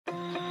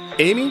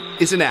Amy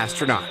is an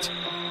astronaut.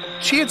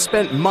 She had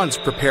spent months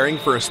preparing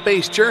for a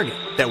space journey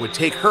that would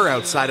take her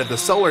outside of the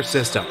solar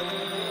system.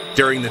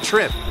 During the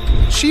trip,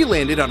 she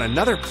landed on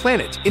another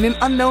planet in an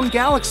unknown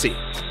galaxy.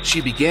 She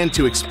began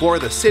to explore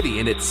the city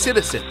and its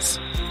citizens.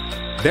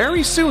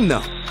 Very soon,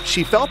 though,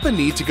 she felt the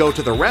need to go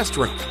to the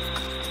restroom.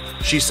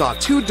 She saw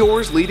two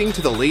doors leading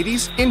to the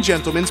ladies' and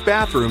gentlemen's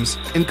bathrooms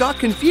and got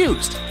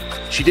confused.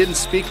 She didn't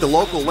speak the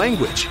local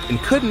language and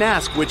couldn't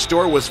ask which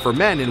door was for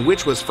men and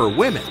which was for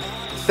women.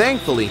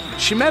 Thankfully,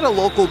 she met a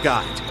local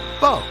guide,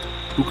 Bo,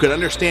 who could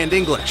understand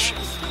English.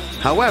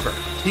 However,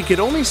 he could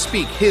only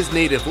speak his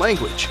native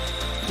language.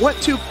 What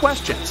two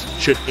questions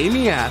should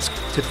Amy ask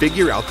to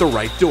figure out the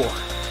right door?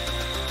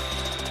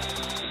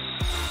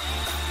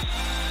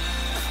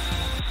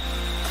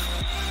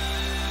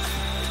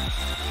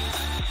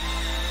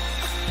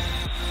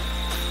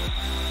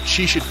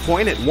 She should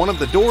point at one of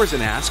the doors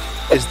and ask,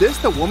 "Is this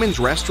the woman's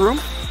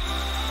restroom?"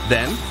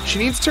 Then, she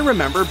needs to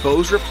remember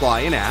Bo's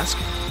reply and ask,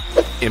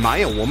 "Am I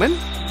a woman?"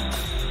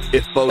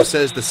 If Bo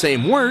says the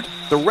same word,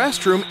 the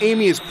restroom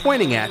Amy is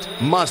pointing at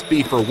must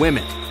be for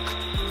women.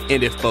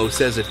 And if Bo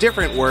says a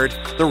different word,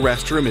 the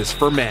restroom is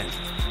for men.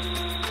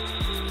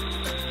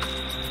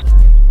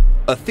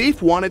 A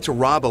thief wanted to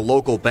rob a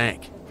local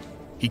bank.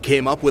 He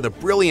came up with a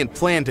brilliant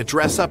plan to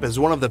dress up as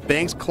one of the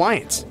bank's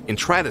clients and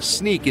try to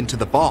sneak into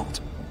the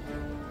vault.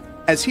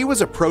 As he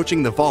was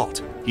approaching the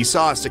vault, he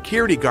saw a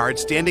security guard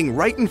standing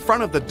right in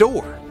front of the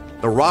door.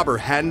 The robber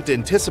hadn't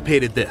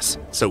anticipated this,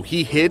 so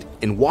he hid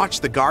and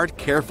watched the guard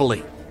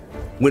carefully.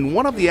 When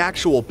one of the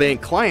actual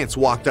bank clients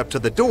walked up to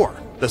the door,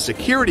 the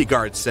security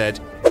guard said,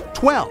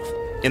 12,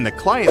 and the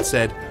client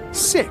said,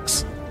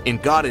 6,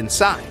 and got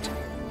inside.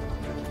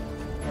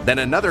 Then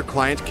another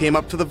client came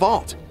up to the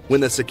vault.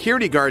 When the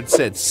security guard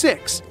said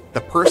 6,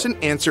 the person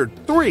answered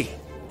 3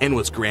 and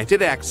was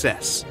granted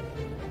access.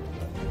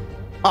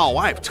 "Oh,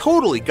 I've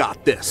totally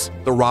got this,"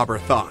 the robber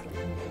thought.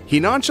 He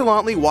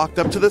nonchalantly walked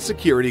up to the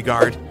security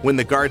guard. When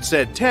the guard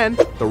said 10,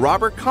 the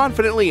robber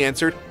confidently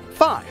answered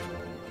 5.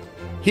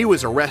 He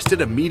was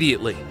arrested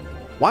immediately.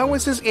 Why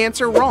was his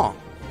answer wrong?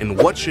 And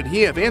what should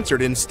he have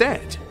answered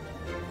instead?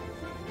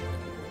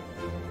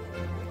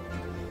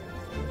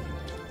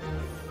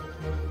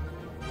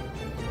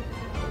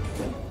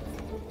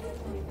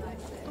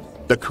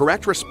 The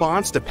correct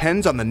response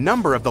depends on the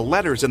number of the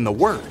letters in the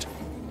word.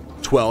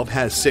 12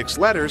 has 6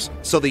 letters,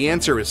 so the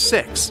answer is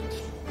 6.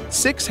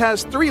 6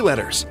 has 3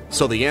 letters,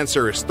 so the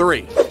answer is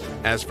 3.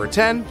 As for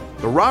 10,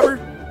 the robber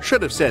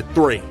should have said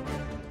 3.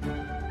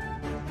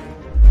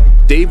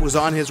 Dave was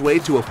on his way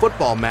to a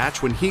football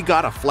match when he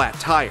got a flat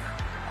tire.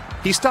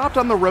 He stopped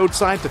on the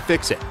roadside to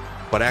fix it,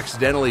 but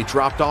accidentally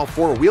dropped all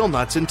 4 wheel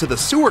nuts into the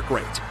sewer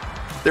grate.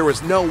 There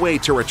was no way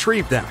to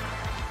retrieve them.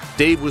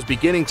 Dave was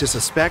beginning to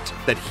suspect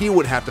that he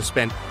would have to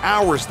spend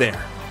hours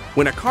there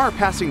when a car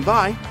passing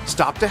by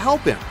stopped to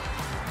help him.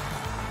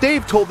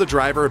 Dave told the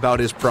driver about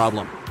his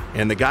problem,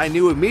 and the guy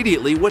knew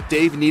immediately what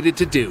Dave needed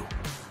to do.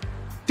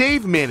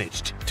 Dave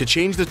managed to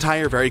change the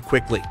tire very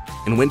quickly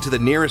and went to the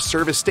nearest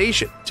service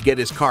station to get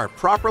his car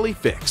properly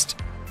fixed.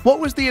 What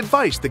was the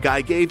advice the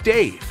guy gave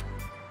Dave?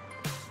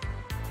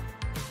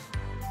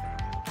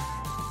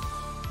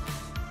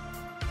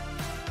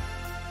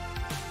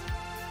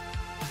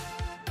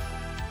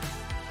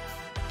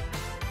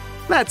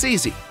 That's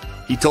easy.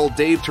 He told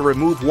Dave to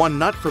remove one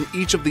nut from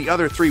each of the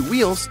other 3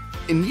 wheels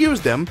and use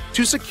them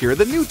to secure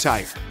the new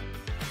tire.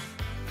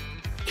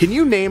 Can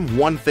you name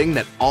one thing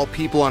that all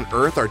people on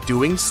Earth are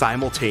doing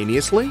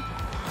simultaneously?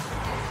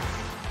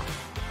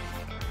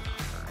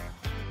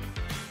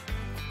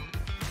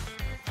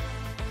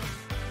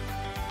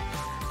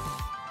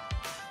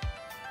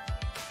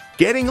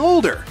 Getting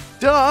older,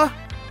 duh!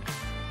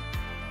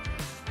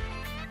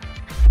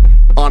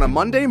 On a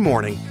Monday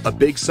morning, a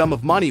big sum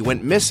of money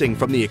went missing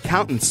from the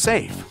accountant's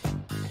safe.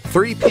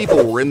 3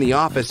 people were in the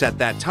office at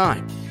that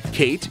time.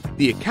 Kate,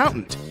 the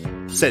accountant,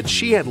 said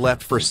she had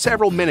left for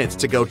several minutes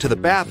to go to the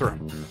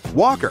bathroom.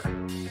 Walker,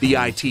 the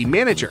IT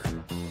manager,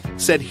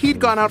 said he'd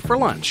gone out for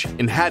lunch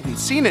and hadn't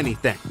seen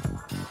anything.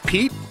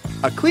 Pete,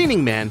 a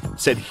cleaning man,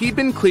 said he'd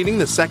been cleaning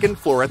the 2nd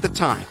floor at the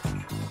time.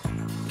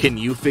 Can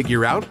you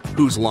figure out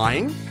who's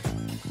lying?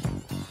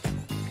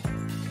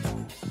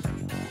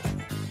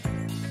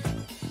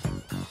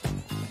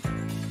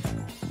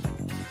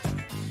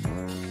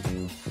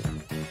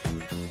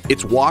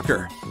 It's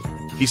Walker.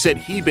 He said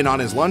he'd been on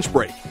his lunch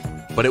break,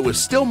 but it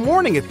was still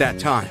morning at that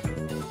time.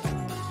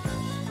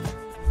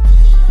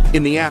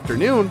 In the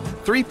afternoon,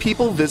 3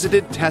 people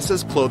visited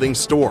Tessa's clothing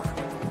store.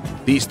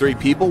 These 3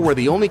 people were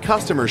the only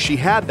customers she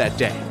had that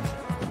day.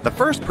 The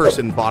first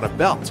person bought a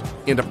belt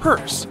and a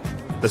purse.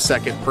 The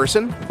second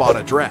person bought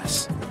a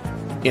dress.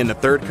 And the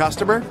third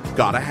customer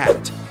got a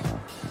hat.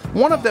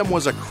 One of them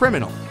was a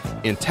criminal,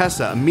 and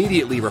Tessa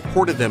immediately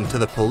reported them to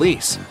the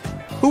police.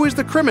 Who is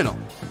the criminal?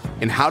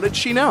 And how did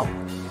she know?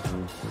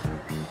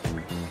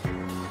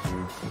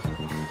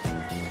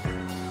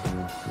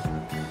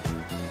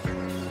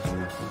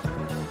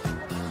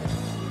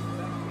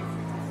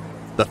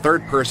 The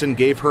third person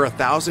gave her a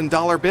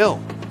 $1,000 bill,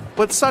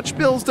 but such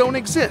bills don't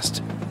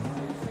exist.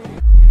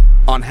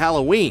 On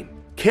Halloween,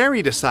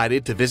 Carrie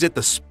decided to visit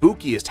the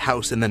spookiest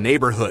house in the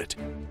neighborhood.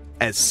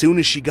 As soon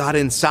as she got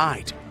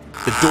inside,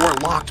 the door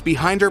locked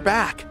behind her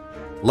back.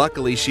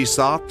 Luckily, she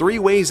saw 3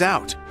 ways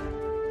out.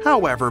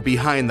 However,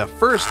 behind the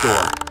first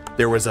door,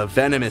 there was a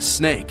venomous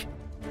snake.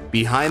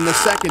 Behind the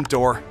second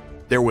door,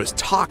 there was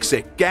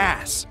toxic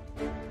gas.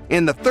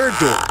 And the third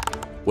door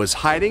was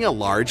hiding a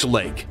large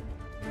lake.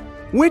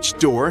 Which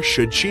door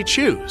should she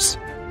choose?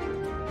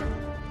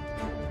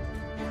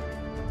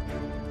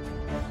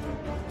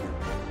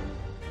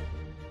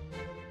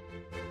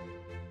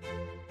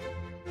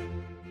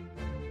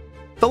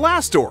 The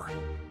last door.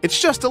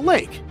 It's just a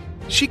lake.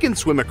 She can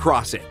swim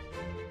across it.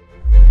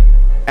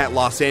 At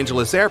Los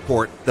Angeles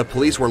Airport, the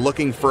police were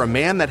looking for a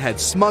man that had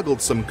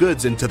smuggled some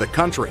goods into the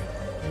country.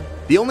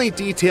 The only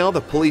detail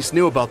the police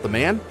knew about the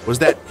man was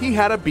that he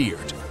had a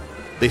beard.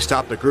 They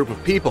stopped a group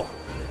of people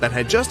that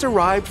had just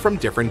arrived from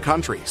different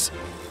countries.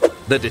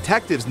 The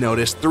detectives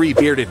noticed 3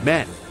 bearded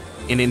men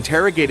and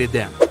interrogated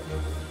them.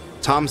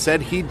 Tom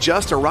said he'd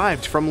just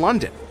arrived from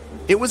London.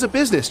 It was a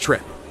business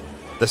trip.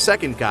 The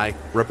second guy,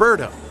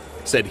 Roberto,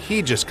 said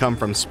he'd just come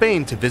from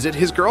Spain to visit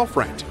his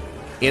girlfriend.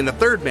 And the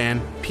third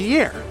man,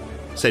 Pierre,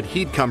 said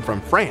he'd come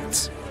from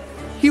France.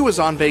 He was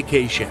on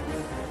vacation.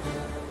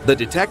 The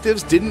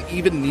detectives didn't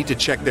even need to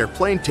check their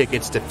plane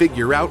tickets to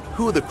figure out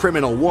who the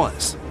criminal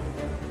was.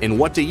 And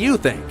what do you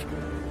think?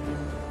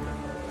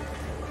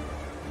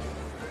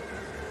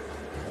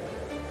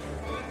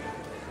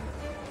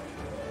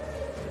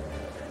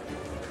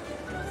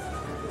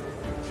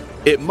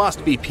 It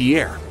must be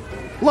Pierre.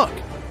 Look,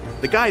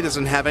 the guy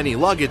doesn't have any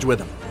luggage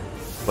with him,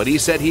 but he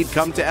said he'd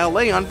come to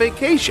LA on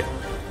vacation.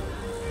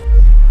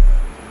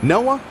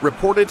 Noah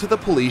reported to the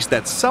police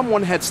that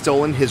someone had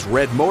stolen his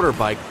red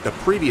motorbike the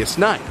previous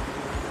night.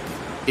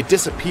 It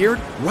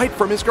disappeared right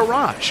from his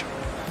garage.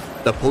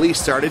 The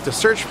police started to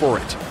search for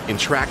it and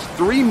tracked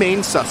 3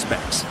 main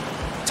suspects.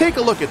 Take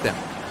a look at them.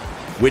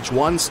 Which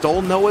one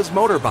stole Noah's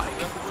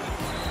motorbike?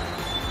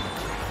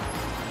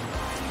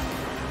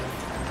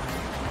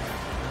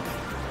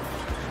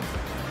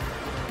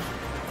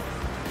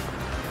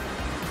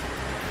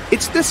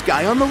 It's this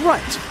guy on the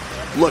right.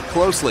 Look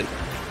closely.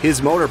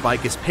 His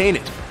motorbike is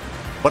painted,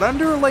 but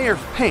under a layer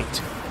of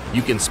paint,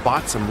 you can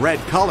spot some red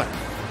color.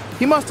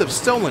 He must have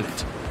stolen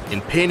it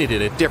and painted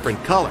it a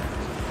different color.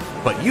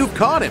 But you've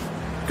caught him.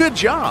 Good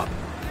job.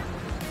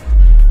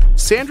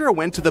 Sandra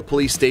went to the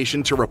police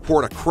station to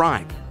report a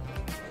crime.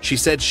 She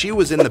said she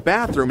was in the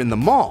bathroom in the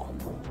mall,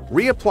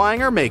 reapplying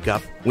her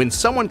makeup when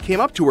someone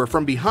came up to her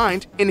from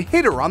behind and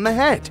hit her on the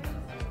head.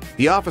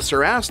 The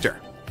officer asked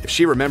her if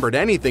she remembered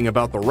anything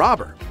about the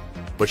robber,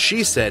 but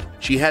she said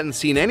she hadn't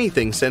seen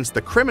anything since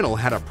the criminal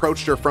had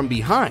approached her from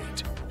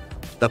behind.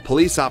 The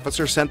police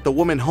officer sent the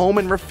woman home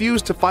and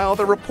refused to file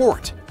the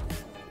report.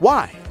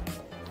 Why?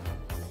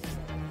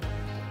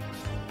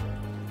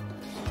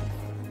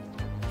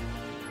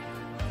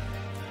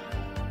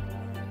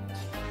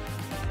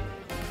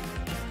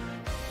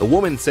 The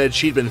woman said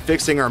she'd been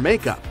fixing her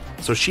makeup,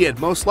 so she had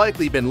most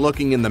likely been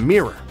looking in the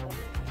mirror.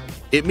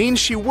 It means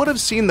she would have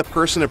seen the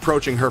person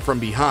approaching her from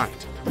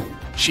behind.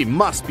 She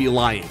must be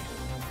lying.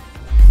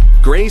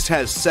 Grace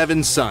has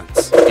 7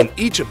 sons, and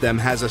each of them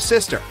has a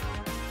sister.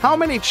 How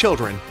many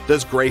children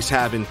does Grace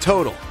have in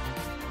total?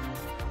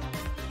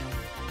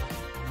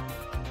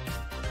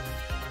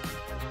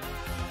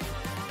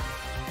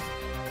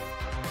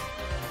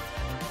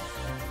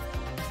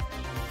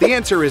 The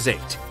answer is 8.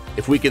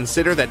 If we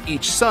consider that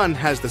each son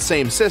has the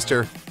same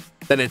sister,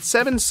 then it's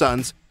 7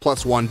 sons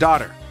plus 1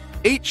 daughter.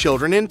 8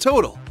 children in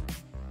total.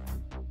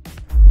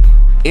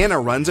 Anna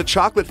runs a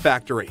chocolate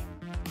factory,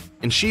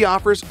 and she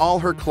offers all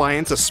her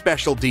clients a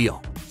special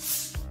deal.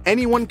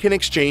 Anyone can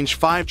exchange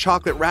 5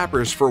 chocolate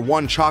wrappers for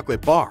 1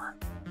 chocolate bar.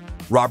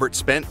 Robert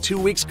spent 2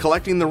 weeks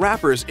collecting the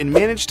wrappers and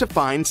managed to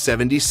find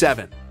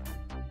 77.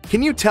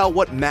 Can you tell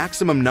what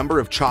maximum number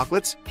of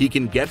chocolates he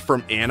can get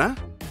from Anna?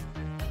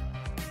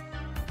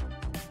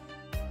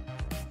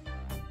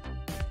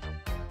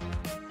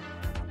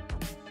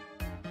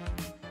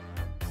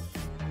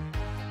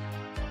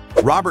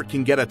 Robert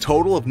can get a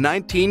total of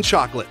 19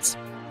 chocolates.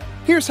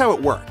 Here's how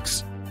it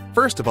works.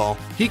 First of all,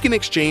 he can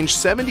exchange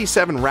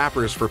 77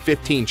 wrappers for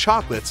 15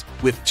 chocolates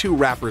with 2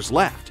 wrappers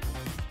left.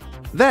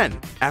 Then,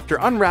 after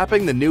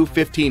unwrapping the new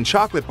 15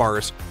 chocolate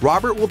bars,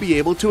 Robert will be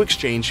able to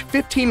exchange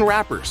 15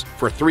 wrappers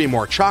for 3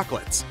 more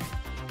chocolates.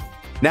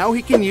 Now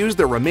he can use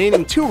the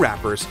remaining 2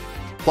 wrappers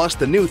plus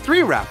the new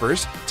 3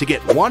 wrappers to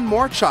get 1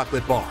 more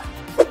chocolate bar.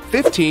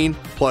 15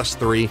 plus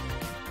 3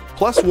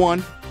 plus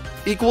 1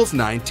 equals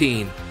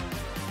 19.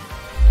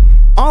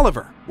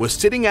 Oliver was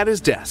sitting at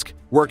his desk,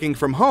 working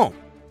from home,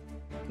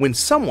 when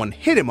someone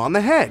hit him on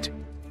the head.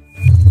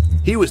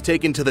 He was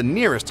taken to the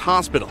nearest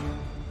hospital.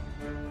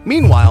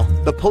 Meanwhile,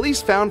 the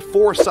police found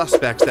 4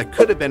 suspects that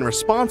could have been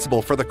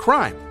responsible for the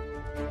crime.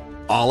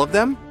 All of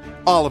them,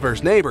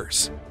 Oliver's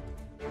neighbors.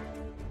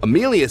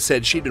 Amelia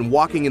said she'd been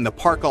walking in the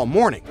park all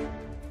morning.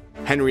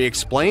 Henry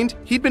explained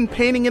he'd been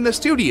painting in the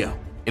studio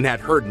and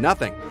had heard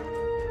nothing.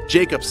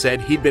 Jacob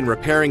said he'd been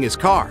repairing his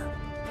car.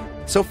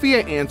 Sophia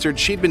answered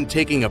she'd been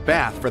taking a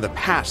bath for the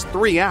past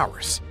 3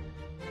 hours.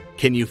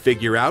 Can you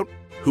figure out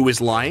who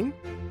is lying?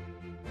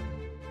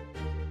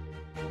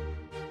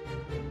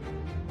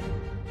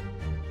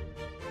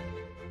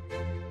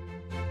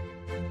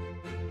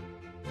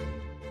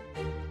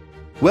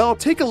 Well,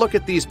 take a look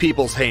at these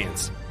people's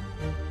hands.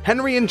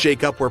 Henry and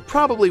Jacob were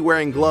probably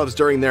wearing gloves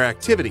during their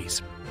activities,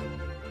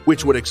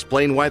 which would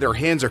explain why their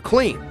hands are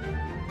clean.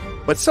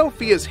 But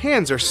Sophia's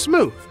hands are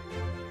smooth,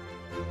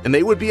 and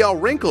they would be all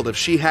wrinkled if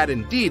she had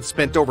indeed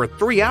spent over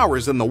 3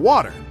 hours in the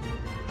water.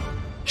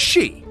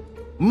 She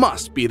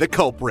must be the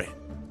culprit.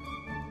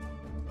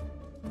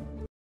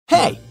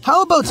 Hey,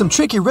 how about some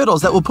tricky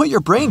riddles that will put your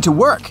brain to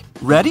work?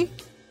 Ready?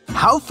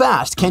 How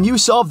fast can you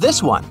solve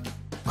this one?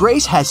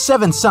 Grace has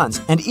 7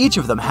 sons and each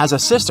of them has a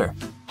sister.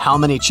 How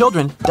many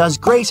children does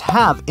Grace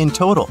have in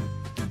total?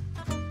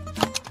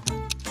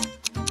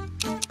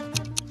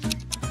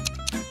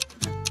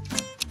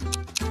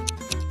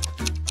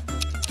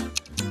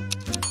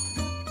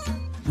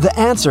 The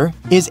answer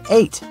is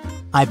 8.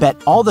 I bet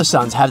all the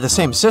sons have the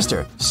same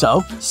sister,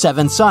 so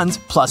 7 sons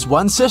plus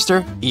 1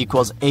 sister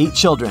equals 8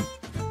 children.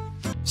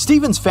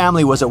 Stephen's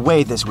family was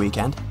away this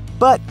weekend,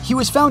 but he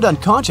was found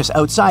unconscious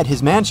outside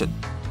his mansion.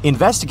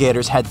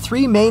 Investigators had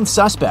 3 main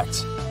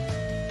suspects.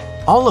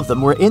 All of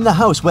them were in the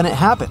house when it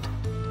happened.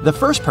 The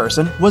first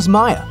person was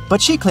Maya,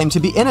 but she claimed to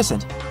be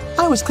innocent.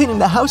 "I was cleaning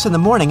the house in the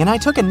morning and I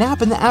took a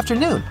nap in the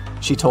afternoon,"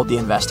 she told the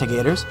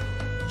investigators.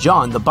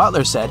 John, the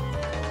butler, said,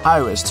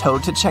 "I was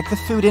told to check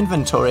the food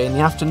inventory in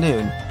the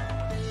afternoon."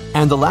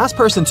 And the last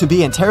person to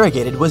be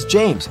interrogated was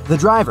James, the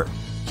driver.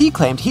 He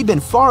claimed he'd been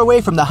far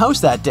away from the house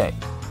that day.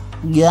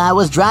 "Yeah, I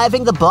was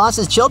driving the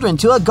boss's children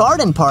to a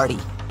garden party."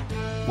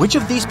 Which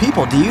of these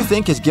people do you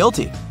think is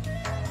guilty?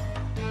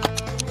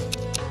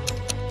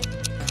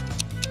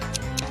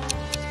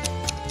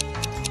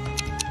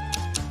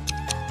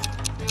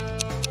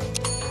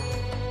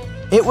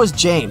 It was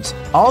James.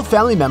 All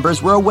family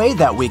members were away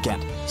that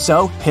weekend,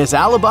 so his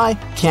alibi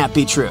can't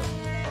be true.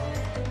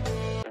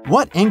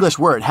 What English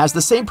word has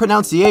the same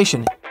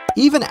pronunciation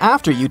even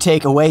after you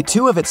take away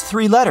 2 of its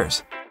 3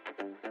 letters?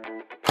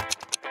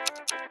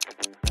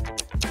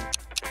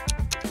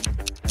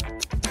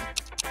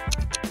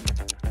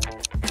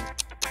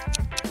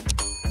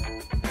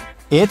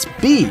 It's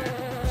B.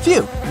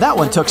 Phew, that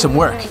one took some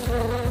work.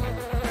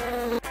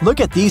 Look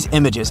at these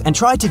images and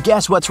try to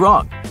guess what's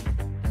wrong.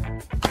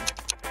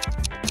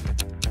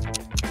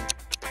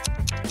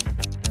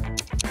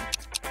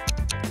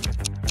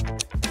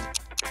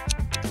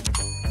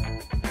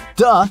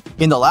 Duh!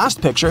 In the last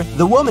picture,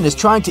 the woman is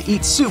trying to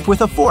eat soup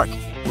with a fork.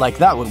 Like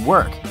that would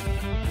work.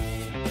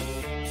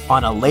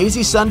 On a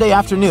lazy Sunday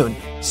afternoon,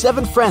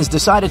 7 friends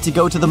decided to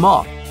go to the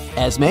mall.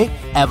 Esme,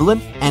 Evelyn,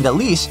 and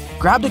Elise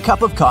grabbed a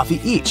cup of coffee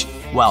each,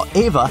 while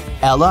Ava,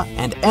 Ella,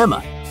 and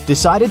Emma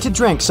decided to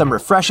drink some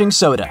refreshing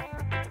soda.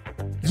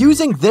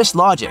 Using this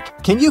logic,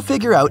 can you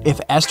figure out if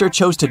Esther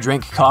chose to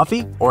drink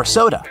coffee or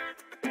soda?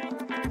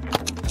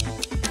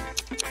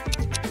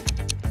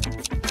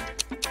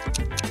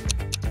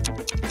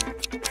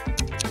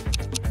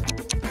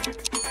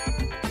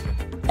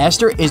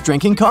 Esther is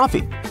drinking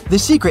coffee. The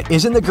secret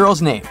is in the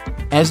girl's name.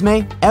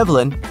 Esme,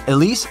 Evelyn,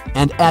 Elise,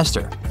 and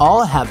Esther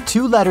all have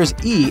 2 letters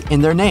E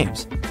in their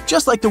names,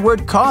 just like the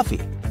word coffee.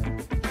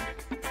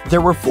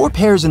 There were 4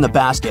 pairs in the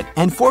basket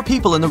and 4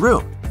 people in the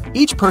room.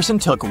 Each person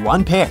took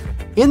 1 pair.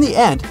 In the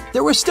end,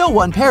 there was still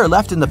 1 pair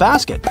left in the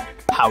basket.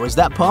 How is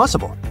that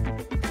possible?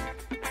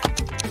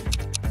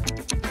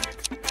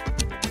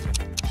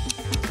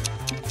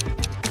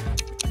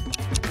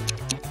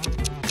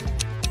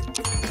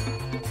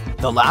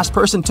 The last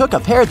person took a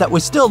pair that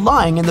was still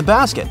lying in the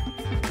basket.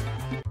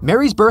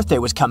 Mary's birthday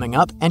was coming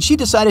up and she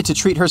decided to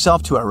treat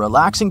herself to a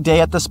relaxing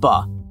day at the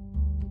spa.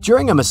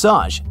 During a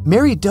massage,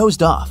 Mary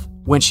dozed off.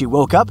 When she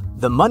woke up,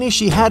 the money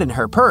she had in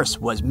her purse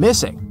was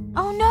missing.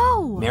 Oh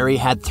no! Mary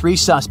had 3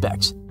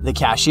 suspects. The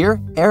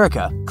cashier,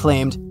 Erica,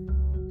 claimed,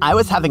 "I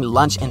was having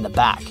lunch in the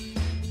back."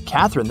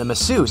 Catherine, the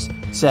masseuse,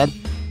 said,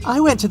 "I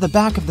went to the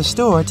back of the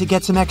store to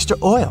get some extra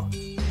oil."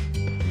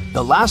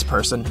 The last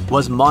person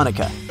was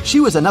Monica. She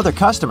was another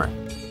customer.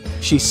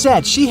 She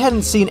said she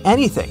hadn't seen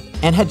anything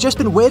and had just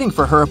been waiting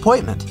for her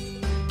appointment.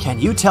 Can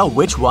you tell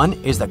which one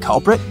is the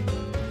culprit?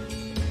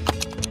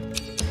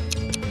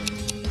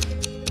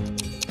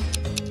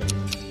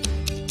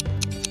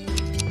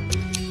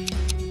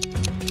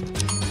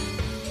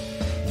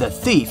 The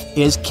thief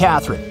is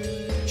Catherine.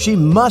 She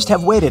must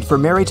have waited for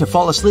Mary to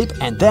fall asleep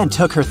and then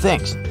took her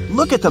things.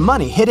 Look at the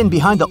money hidden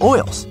behind the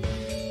oils.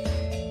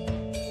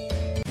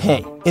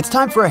 Hey, it's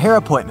time for a hair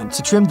appointment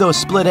to trim those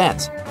split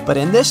ends. But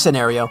in this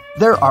scenario,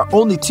 there are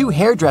only 2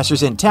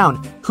 hairdressers in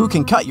town who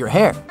can cut your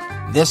hair.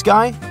 This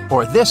guy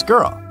or this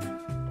girl.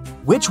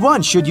 Which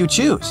one should you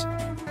choose?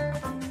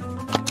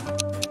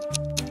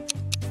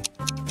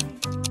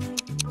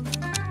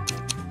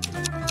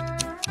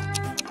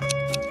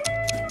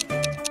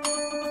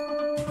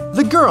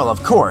 The girl,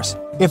 of course.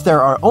 If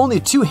there are only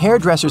 2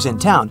 hairdressers in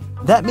town,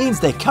 that means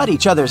they cut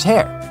each other's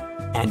hair.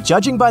 And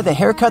judging by the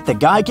haircut the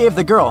guy gave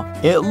the girl,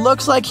 it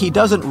looks like he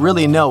doesn't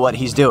really know what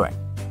he's doing.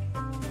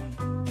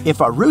 If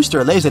a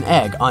rooster lays an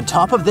egg on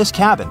top of this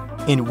cabin,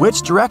 in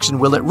which direction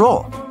will it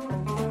roll?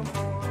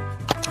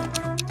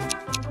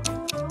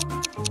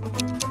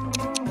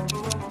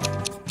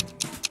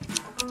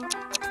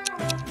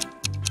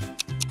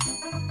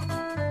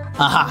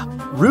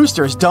 Aha!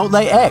 Roosters don't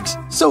lay eggs,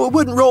 so it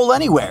wouldn't roll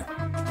anywhere.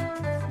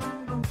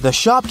 The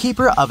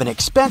shopkeeper of an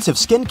expensive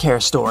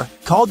skincare store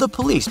called the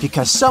police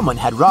because someone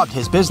had robbed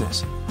his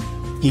business.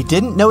 He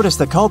didn't notice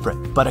the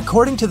culprit, but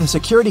according to the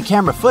security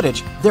camera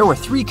footage, there were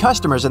 3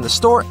 customers in the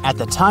store at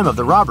the time of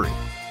the robbery.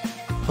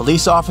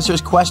 Police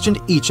officers questioned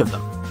each of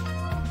them.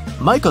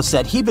 Michael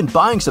said he'd been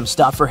buying some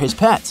stuff for his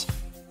pets.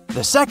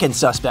 The second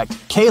suspect,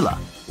 Kayla,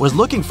 was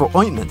looking for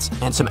ointments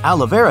and some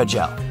aloe vera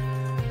gel.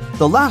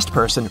 The last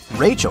person,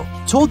 Rachel,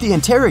 told the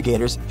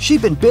interrogators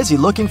she'd been busy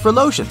looking for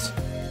lotions.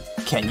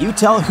 Can you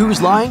tell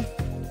who's lying?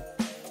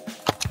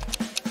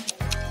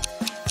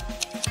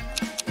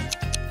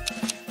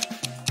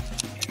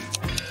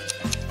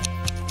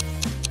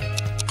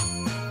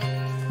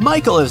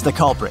 Michael is the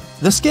culprit.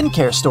 The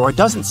skincare store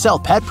doesn't sell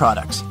pet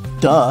products.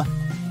 Duh.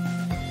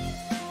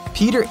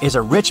 Peter is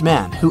a rich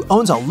man who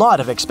owns a lot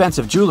of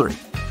expensive jewelry.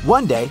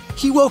 One day,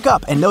 he woke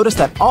up and noticed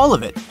that all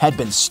of it had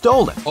been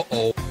stolen.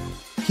 Uh-oh.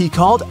 He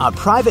called a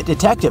private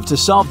detective to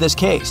solve this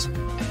case.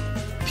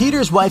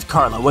 Peter's wife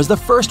Carla was the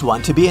first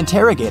one to be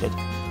interrogated.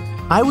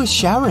 "I was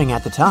showering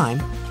at the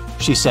time,"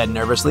 she said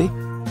nervously.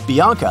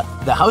 Bianca,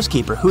 the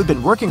housekeeper who'd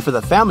been working for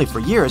the family for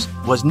years,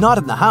 was not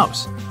in the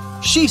house.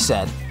 She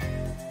said,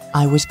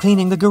 "I was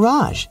cleaning the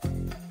garage."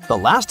 The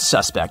last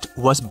suspect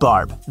was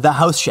Barb, the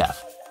house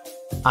chef.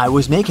 "I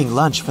was making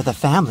lunch for the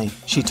family,"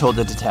 she told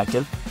the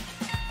detective.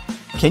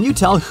 Can you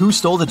tell who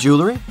stole the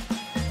jewelry?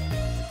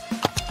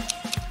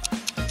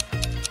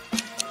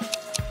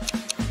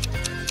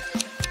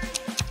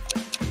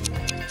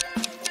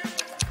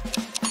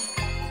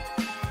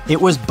 It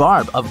was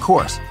Barb, of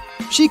course.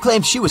 She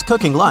claimed she was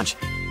cooking lunch,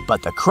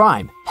 but the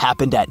crime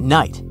happened at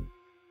night.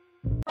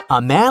 A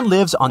man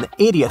lives on the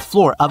 80th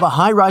floor of a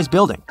high-rise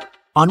building.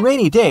 On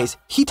rainy days,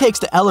 he takes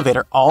the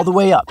elevator all the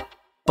way up.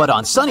 But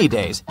on sunny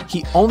days,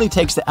 he only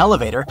takes the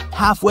elevator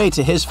halfway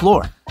to his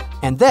floor.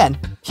 And then,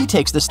 he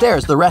takes the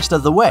stairs the rest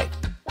of the way.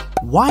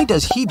 Why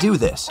does he do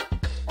this?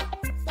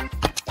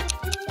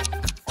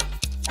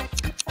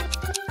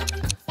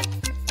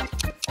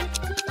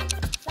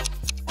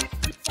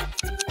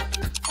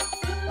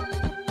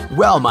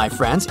 Well, my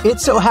friends,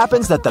 it so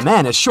happens that the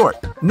man is short.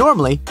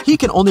 Normally, he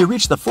can only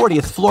reach the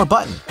 40th floor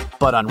button.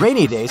 But on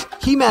rainy days,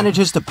 he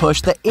manages to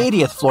push the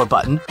 80th floor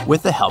button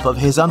with the help of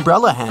his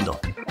umbrella handle.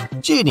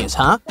 Genius,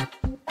 huh?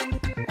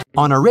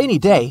 On a rainy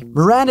day,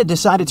 Miranda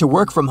decided to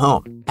work from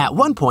home. At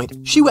one point,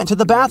 she went to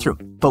the bathroom.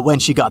 But when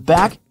she got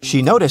back,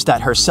 she noticed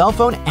that her cell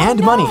phone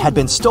and money had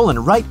been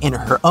stolen right in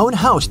her own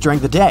house during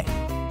the day.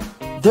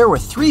 There were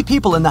 3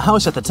 people in the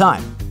house at the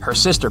time. Her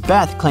sister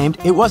Beth claimed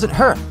it wasn't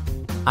her.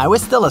 "I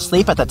was still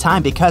asleep at the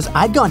time because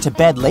I'd gone to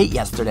bed late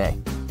yesterday."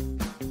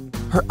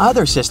 Her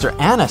other sister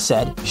Anna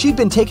said she'd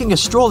been taking a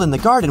stroll in the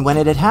garden when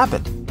it had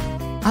happened.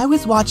 "I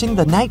was watching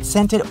the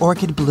night-scented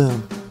orchid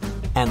bloom."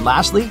 And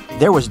lastly,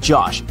 there was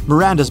Josh,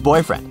 Miranda's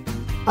boyfriend.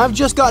 "I've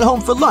just got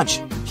home for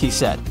lunch," he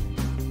said.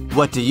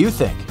 What do you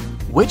think?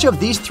 Which of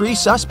these 3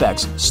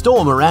 suspects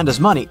stole Miranda's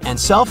money and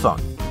cell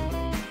phone?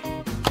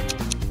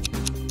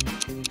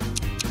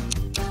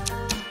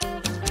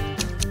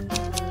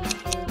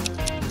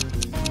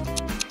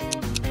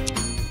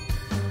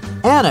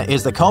 Anna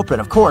is the culprit,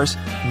 of course.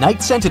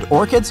 Night-scented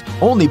orchids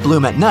only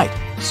bloom at night,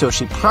 so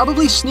she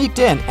probably sneaked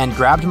in and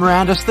grabbed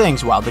Miranda's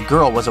things while the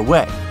girl was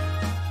away.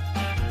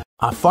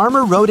 A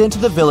farmer rode into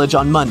the village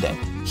on Monday.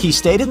 He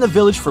stayed in the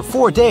village for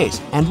 4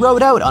 days and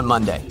rode out on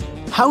Monday.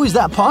 How is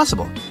that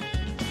possible?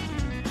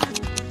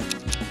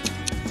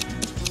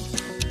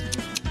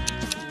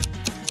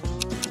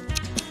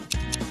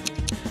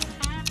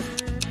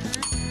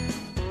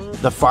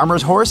 The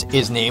farmer's horse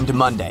is named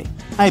Monday.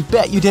 I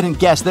bet you didn't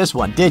guess this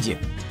one, did you?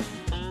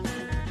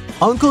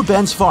 Uncle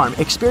Ben's farm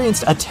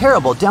experienced a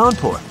terrible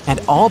downpour, and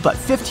all but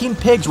 15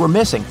 pigs were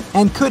missing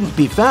and couldn't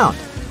be found.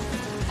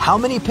 How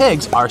many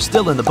pigs are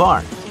still in the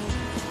barn?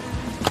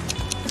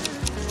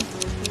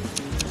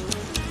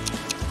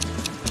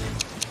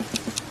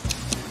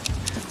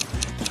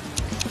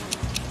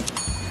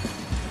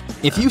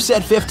 If you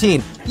said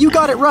 15, you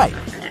got it right.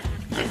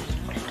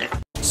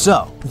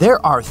 So, there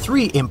are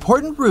 3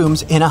 important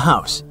rooms in a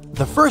house.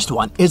 The first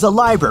one is a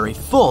library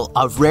full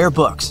of rare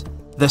books.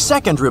 The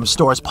second room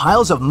stores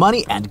piles of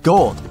money and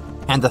gold.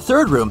 And the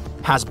third room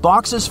has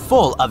boxes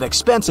full of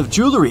expensive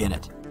jewelry in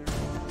it.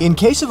 In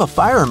case of a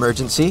fire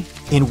emergency,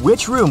 in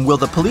which room will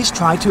the police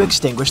try to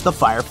extinguish the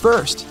fire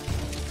first?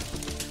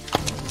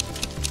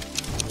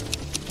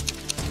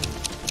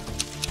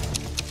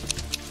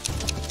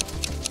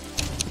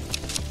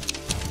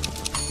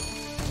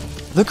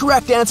 The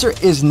correct answer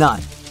is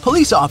none.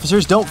 Police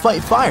officers don't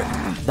fight fire.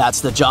 That's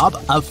the job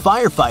of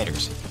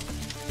firefighters.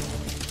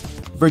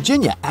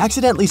 Virginia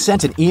accidentally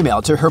sent an email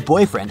to her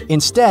boyfriend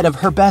instead of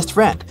her best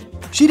friend.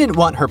 She didn't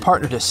want her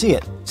partner to see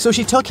it, so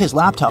she took his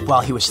laptop while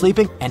he was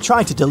sleeping and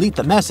tried to delete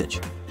the message.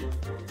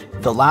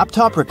 The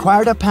laptop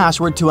required a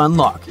password to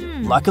unlock.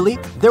 Luckily,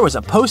 there was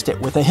a post-it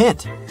with a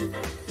hint.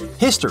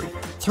 History,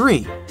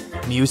 3.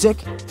 Music,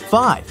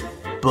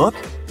 5. Book,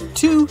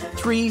 2,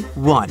 3,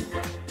 1.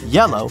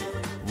 Yellow,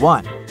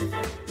 1.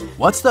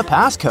 What's the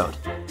passcode?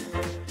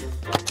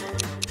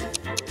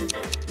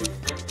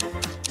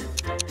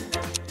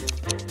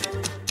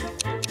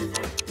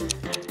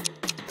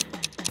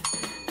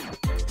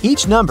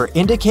 Each number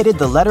indicated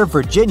the letter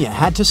Virginia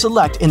had to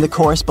select in the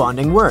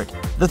corresponding word.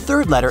 The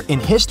third letter in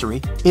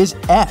history is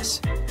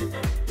S.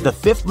 The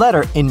fifth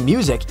letter in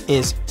music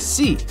is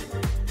C.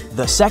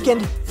 The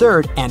second,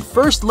 third, and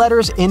first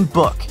letters in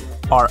book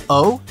are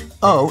O,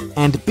 O,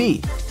 and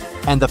B.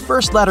 And the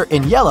first letter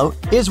in yellow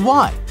is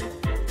Y.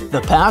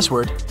 The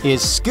password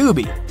is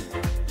Scooby.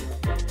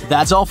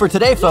 That's all for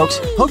today, folks.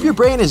 Hope your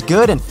brain is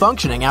good and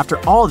functioning after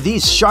all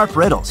these sharp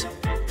riddles.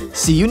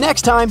 See you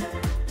next time!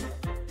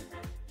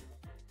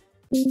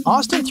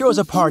 Austin throws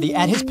a party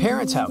at his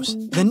parents' house.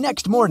 The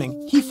next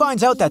morning, he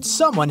finds out that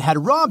someone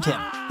had robbed him.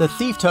 The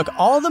thief took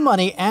all the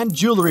money and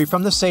jewelry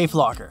from the safe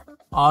locker.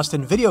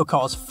 Austin video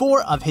calls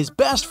 4 of his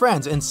best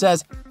friends and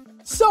says,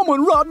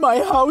 "Someone robbed my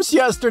house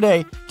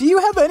yesterday. Do you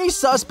have any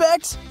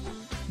suspects?"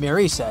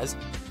 Mary says,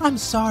 "I'm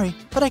sorry,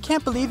 but I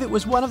can't believe it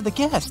was one of the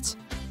guests."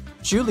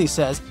 Julie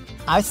says,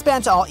 "I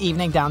spent all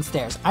evening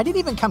downstairs. I didn't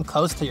even come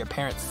close to your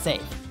parents'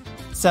 safe.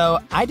 So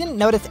I didn't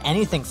notice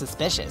anything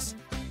suspicious."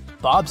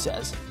 Bob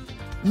says,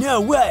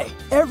 "No way!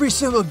 Every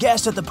single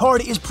guest at the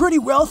party is pretty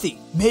wealthy.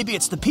 Maybe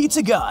it's the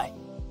pizza guy."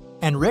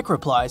 And Rick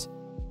replies,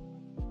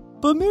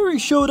 "But Mary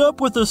showed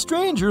up with a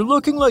stranger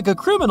looking like a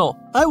criminal.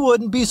 I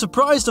wouldn't be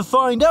surprised to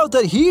find out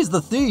that he's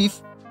the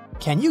thief."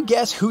 Can you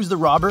guess who's the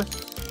robber?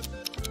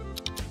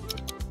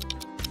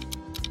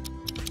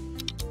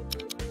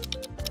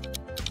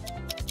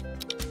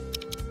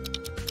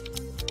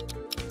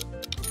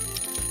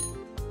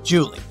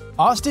 Julie.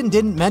 Austin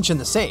didn't mention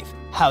the safe.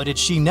 How did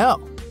she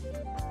know?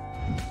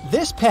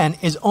 This pen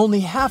is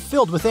only half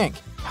filled with ink.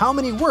 How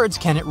many words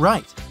can it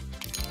write?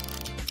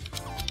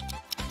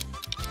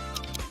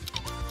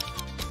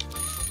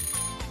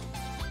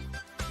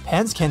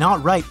 Pens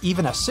cannot write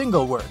even a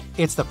single word.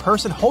 It's the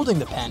person holding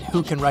the pen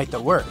who can write the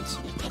words.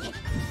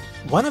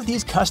 One of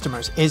these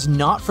customers is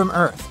not from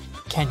Earth.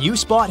 Can you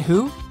spot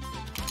who?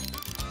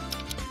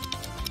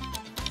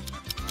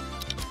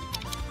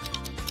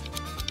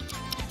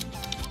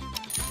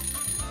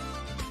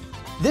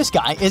 This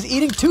guy is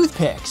eating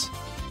toothpicks.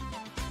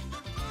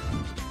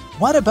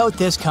 What about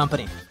this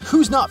company?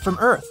 Who's not from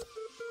Earth?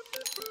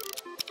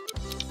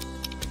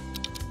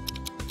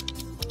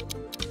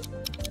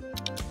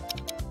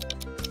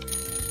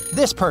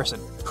 This person,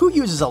 who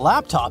uses a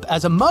laptop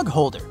as a mug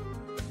holder?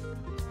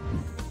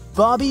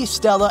 Bobby,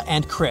 Stella,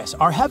 and Chris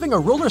are having a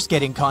roller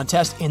skating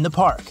contest in the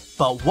park,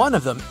 but one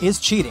of them is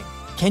cheating.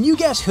 Can you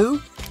guess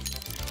who?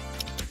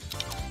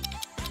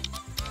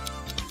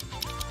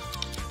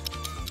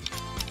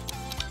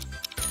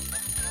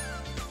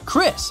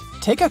 Chris,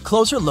 take a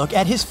closer look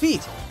at his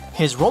feet.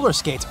 His roller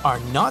skates are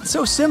not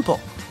so simple.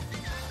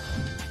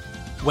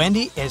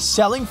 Wendy is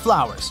selling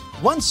flowers.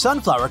 One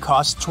sunflower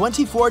costs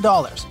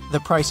 $24. The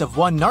price of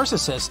one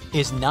narcissus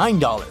is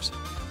 $9.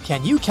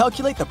 Can you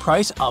calculate the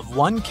price of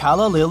one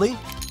calla lily?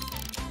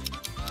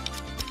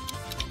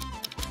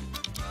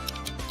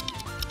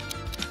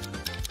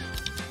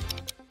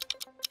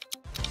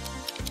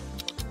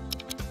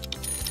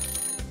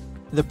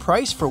 The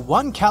price for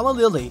one calla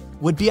lily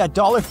would be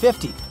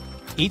 $1.50.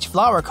 Each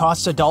flower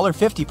costs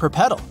 $1.50 per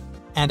petal,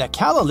 and a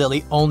calla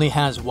lily only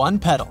has one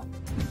petal.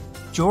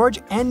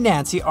 George and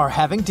Nancy are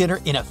having dinner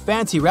in a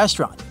fancy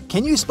restaurant.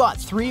 Can you spot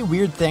 3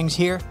 weird things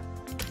here?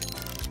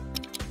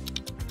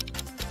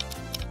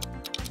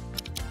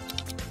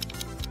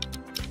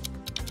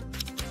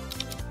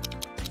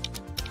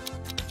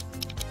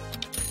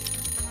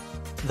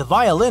 The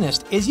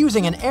violinist is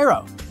using an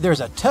arrow.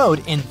 There's a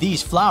toad in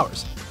these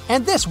flowers.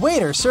 And this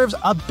waiter serves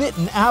a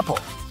bitten apple.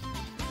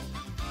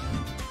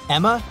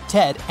 Emma,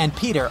 Ted, and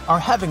Peter are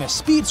having a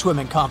speed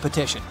swimming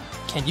competition.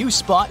 Can you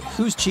spot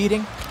who's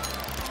cheating?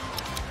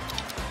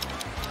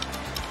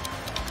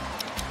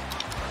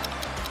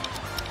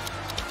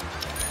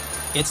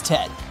 It's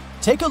Ted.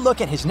 Take a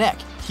look at his neck.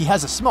 He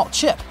has a small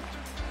chip.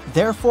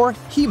 Therefore,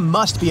 he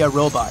must be a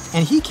robot,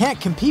 and he can't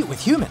compete with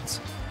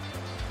humans.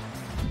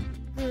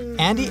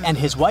 Andy and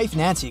his wife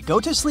Nancy go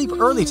to sleep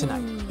early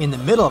tonight. In the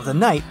middle of the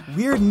night,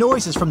 weird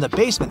noises from the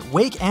basement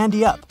wake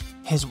Andy up.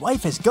 His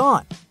wife is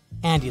gone.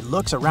 Andy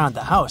looks around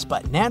the house,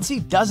 but Nancy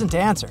doesn't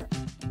answer.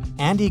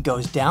 Andy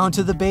goes down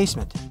to the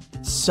basement.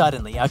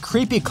 Suddenly, a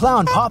creepy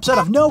clown pops out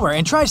of nowhere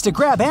and tries to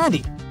grab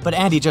Andy. But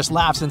Andy just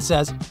laughs and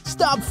says,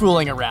 "Stop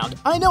fooling around.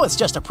 I know it's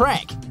just a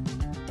prank."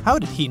 How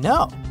did he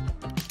know?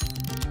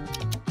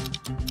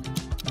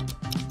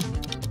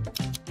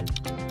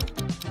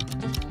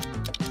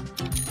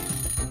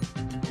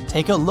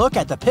 Take a look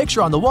at the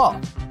picture on the wall.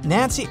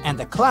 Nancy and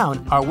the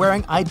clown are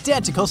wearing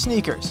identical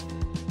sneakers.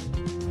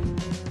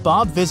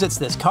 Bob visits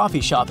this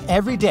coffee shop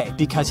every day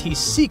because he's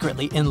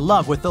secretly in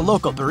love with the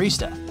local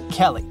barista,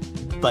 Kelly.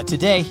 But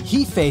today,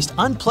 he faced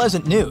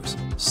unpleasant news.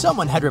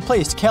 Someone had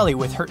replaced Kelly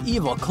with her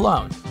evil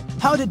clone.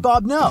 How did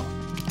Bob know?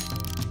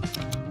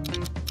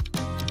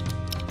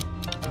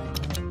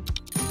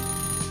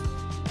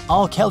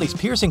 All Kelly's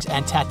piercings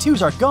and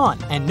tattoos are gone,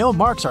 and no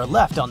marks are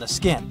left on the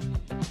skin.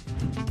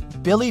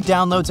 Billy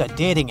downloads a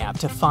dating app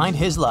to find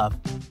his love.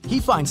 He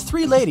finds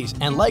 3 ladies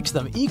and likes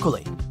them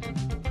equally.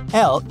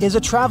 Elle is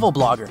a travel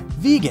blogger,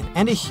 vegan,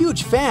 and a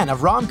huge fan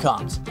of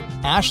rom-coms.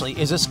 Ashley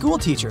is a school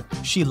teacher.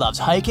 She loves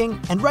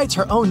hiking and writes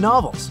her own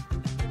novels.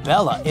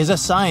 Bella is a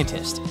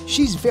scientist.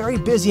 She's very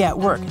busy at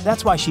work.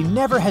 That's why she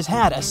never has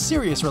had a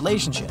serious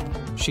relationship.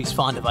 She's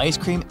fond of ice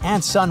cream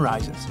and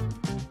sunrises.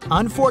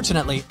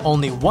 Unfortunately,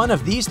 only one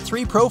of these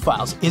 3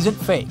 profiles isn't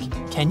fake.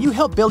 Can you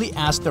help Billy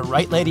ask the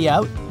right lady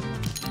out?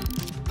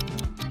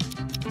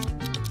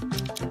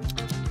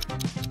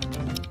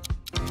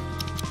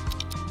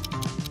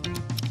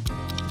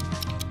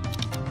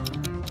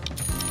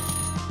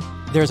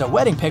 There's a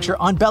wedding picture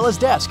on Bella's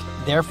desk,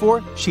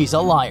 therefore she's a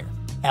liar.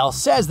 Elle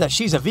says that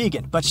she's a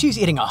vegan, but she's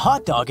eating a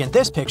hot dog in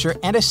this picture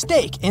and a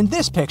steak in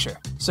this picture,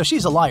 so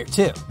she's a liar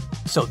too.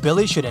 So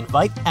Billy should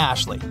invite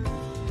Ashley.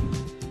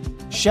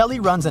 Shelley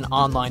runs an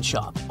online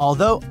shop.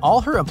 Although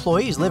all her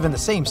employees live in the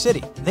same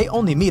city, they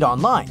only meet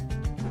online.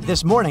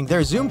 This morning,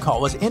 their Zoom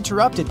call was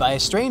interrupted by a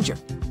stranger.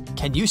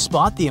 Can you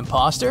spot the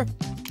imposter?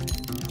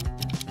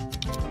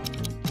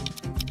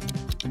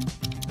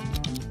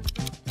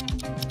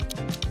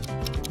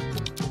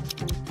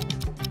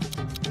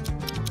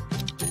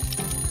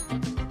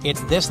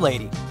 It's this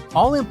lady.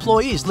 All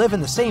employees live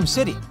in the same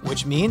city,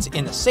 which means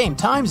in the same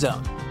time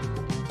zone.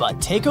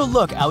 But take a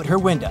look out her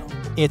window.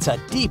 It's a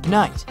deep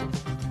night.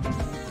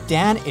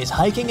 Dan is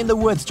hiking in the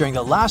woods during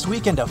the last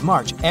weekend of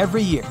March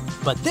every year,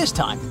 but this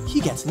time he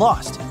gets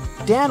lost.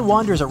 Dan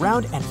wanders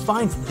around and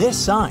finds this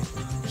sign.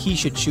 He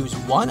should choose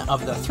one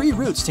of the 3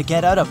 routes to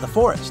get out of the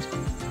forest.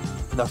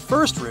 The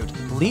first route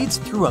leads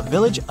through a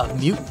village of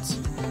mutants.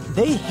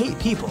 They hate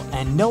people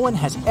and no one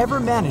has ever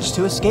managed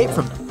to escape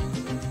from them.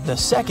 The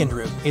second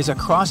route is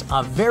across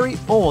a very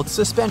old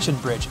suspension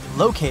bridge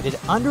located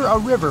under a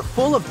river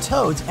full of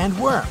toads and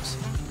worms.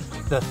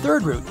 The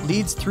third route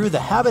leads through the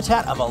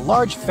habitat of a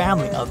large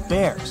family of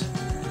bears.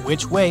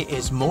 Which way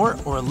is more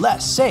or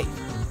less safe?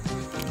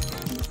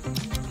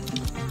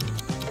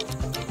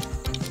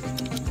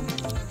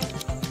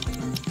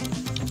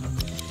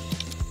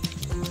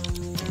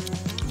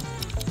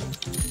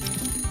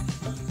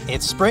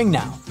 It's spring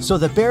now, so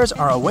the bears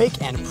are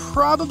awake and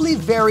probably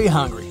very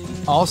hungry.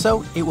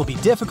 Also, it will be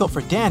difficult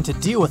for Dan to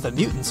deal with the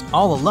mutants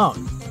all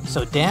alone,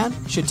 so Dan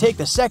should take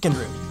the second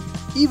route.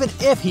 Even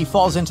if he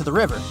falls into the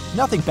river,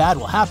 nothing bad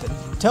will happen.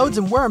 Toads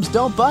and worms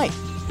don't bite.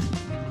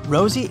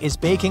 Rosie is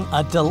baking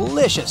a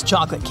delicious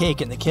chocolate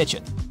cake in the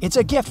kitchen. It's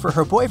a gift for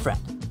her boyfriend.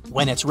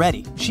 When it's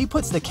ready, she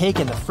puts the cake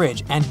in the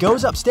fridge and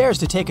goes upstairs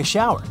to take a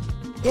shower.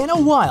 In a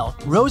while,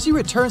 Rosie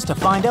returns to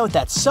find out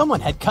that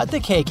someone had cut the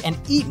cake and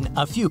eaten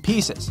a few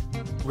pieces.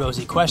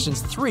 Rosie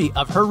questions 3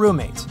 of her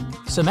roommates.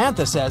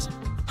 Samantha says,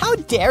 "How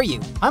dare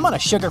you? I'm on a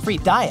sugar-free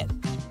diet."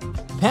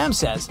 Pam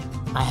says,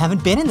 "I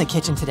haven't been in the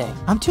kitchen today.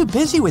 I'm too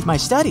busy with my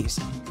studies."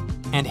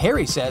 And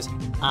Harry says,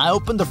 "I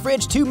opened the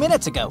fridge 2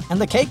 minutes ago and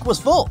the cake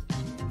was full."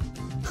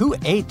 Who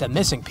ate the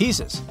missing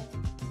pieces?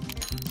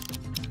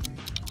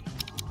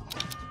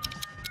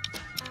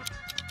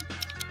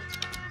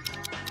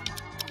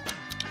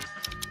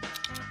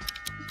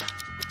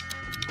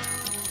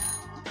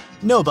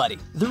 Nobody.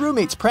 The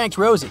roommates pranked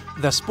Rosie.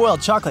 The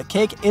spoiled chocolate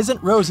cake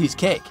isn't Rosie's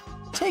cake.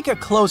 Take a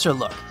closer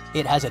look.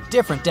 It has a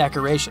different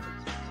decoration.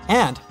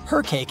 And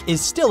her cake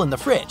is still in the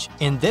fridge,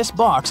 in this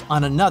box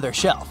on another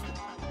shelf.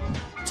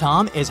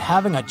 Tom is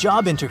having a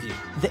job interview.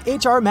 The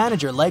HR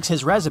manager likes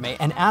his resume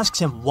and asks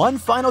him one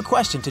final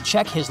question to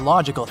check his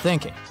logical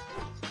thinking.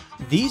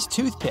 These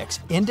toothpicks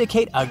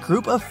indicate a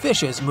group of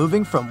fishes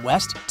moving from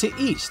west to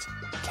east.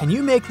 Can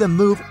you make them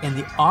move in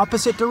the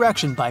opposite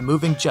direction by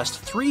moving just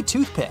 3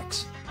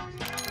 toothpicks?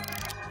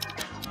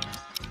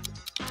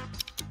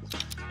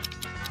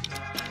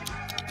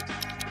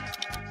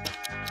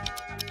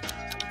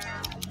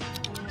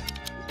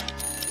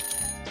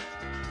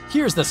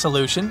 Here's the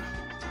solution.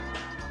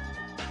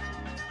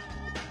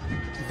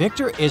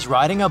 Victor is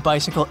riding a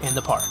bicycle in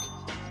the park.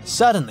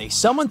 Suddenly,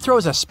 someone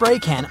throws a spray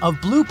can of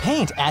blue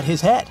paint at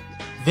his head.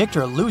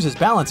 Victor loses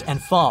balance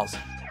and falls.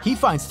 He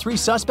finds 3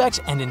 suspects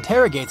and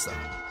interrogates them.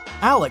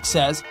 Alex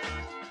says,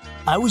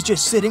 "I was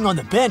just sitting on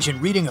the bench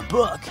and reading a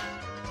book."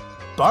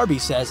 Barbie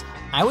says,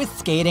 "I was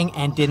skating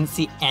and didn't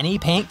see any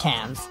paint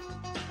cans."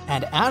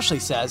 And Ashley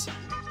says,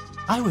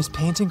 "I was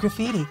painting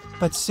graffiti,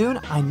 but soon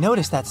I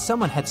noticed that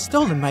someone had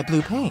stolen my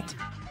blue paint."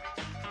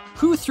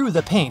 Who threw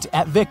the paint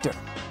at Victor?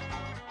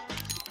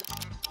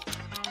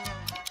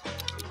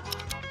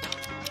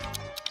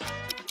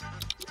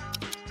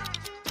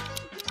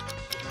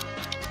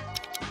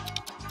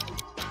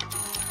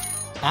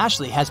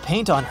 Ashley has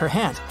paint on her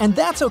hands, and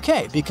that's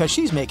okay because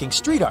she's making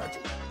street art.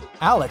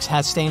 Alex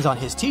has stains on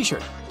his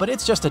t-shirt, but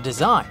it's just a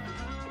design.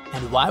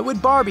 And why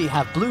would Barbie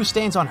have blue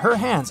stains on her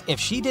hands if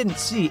she didn't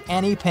see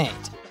any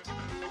paint?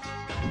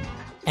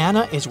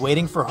 Anna is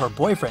waiting for her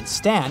boyfriend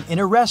Stan in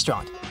a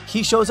restaurant.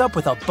 he shows up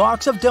with a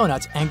box of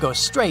donuts and goes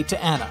straight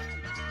to Anna.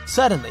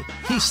 Suddenly,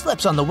 he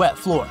slips on the wet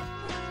floor.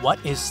 What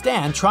is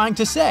Stan trying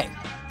to say?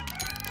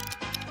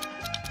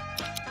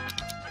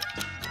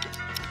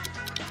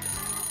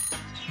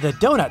 The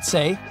donuts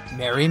say,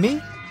 "Marry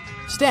me?"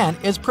 Stan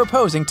is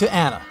proposing to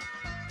Anna.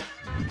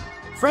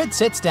 Fred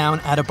sits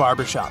down at a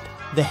barber shop.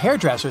 The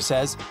hairdresser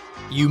says,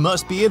 "You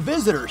must be a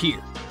visitor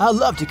here. I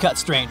love to cut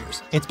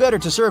strangers. It's better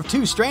to serve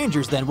 2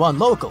 strangers than 1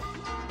 local."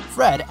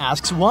 Fred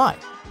asks why.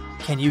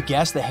 Can you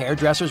guess the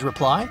hairdresser's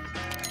reply?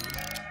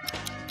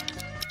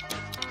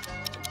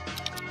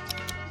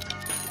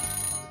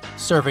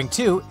 Serving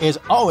 2 is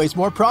always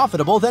more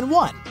profitable than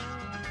 1.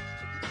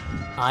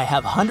 I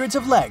have hundreds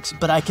of legs,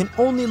 but I can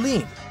only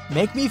lean.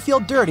 Make me feel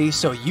dirty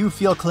so you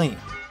feel clean.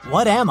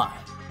 What am I?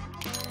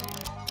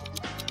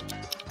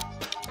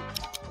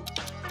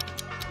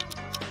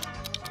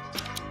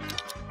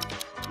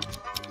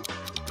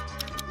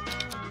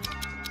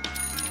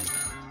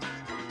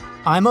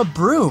 I'm a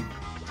broom.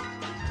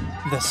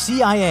 The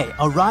CIA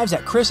arrives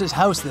at Chris's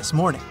house this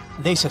morning.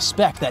 They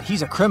suspect that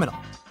he's a criminal.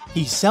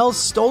 He sells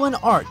stolen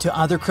art to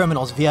other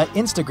criminals via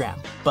Instagram,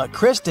 but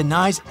Chris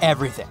denies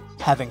everything.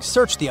 Having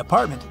searched the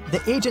apartment,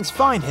 the agents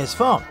find his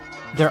phone.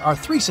 There are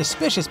 3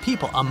 suspicious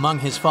people among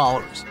his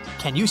followers.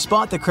 Can you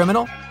spot the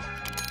criminal?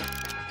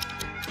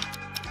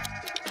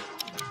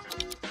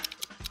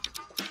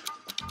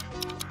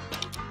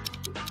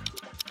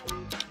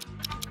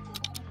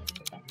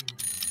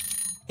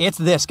 It's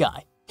this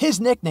guy. His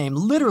nickname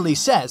literally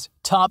says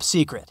top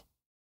secret.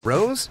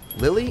 Rose,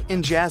 Lily,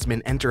 and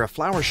Jasmine enter a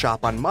flower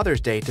shop on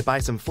Mother's Day to buy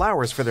some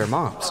flowers for their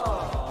moms.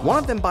 One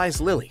of them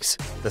buys lilies,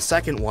 the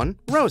second one,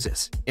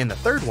 roses, and the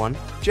third one,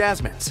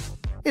 jasmines.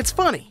 "It's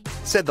funny,"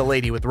 said the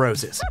lady with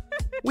roses.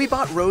 "We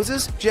bought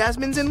roses,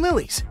 jasmines, and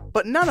lilies,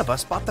 but none of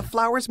us bought the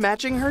flowers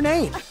matching her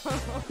name."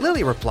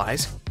 Lily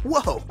replies,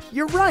 "Whoa,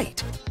 you're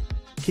right."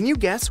 Can you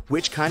guess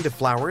which kind of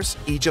flowers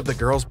each of the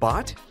girls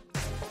bought?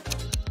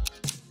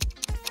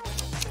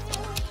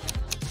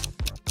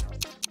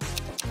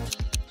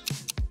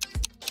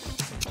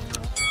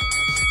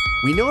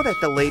 We know that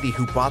the lady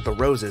who bought the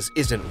roses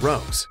isn't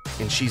Rose,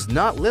 and she's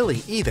not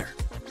Lily either,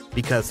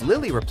 because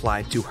Lily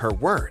replied to her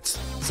words.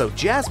 So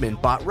Jasmine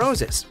bought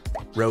roses,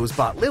 Rose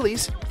bought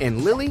lilies,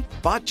 and Lily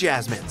bought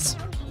jasmines.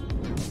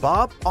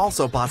 Bob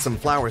also bought some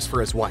flowers for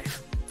his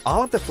wife.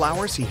 All of the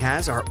flowers he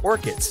has are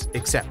orchids,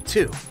 except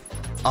 2.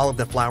 All of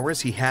the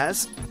flowers he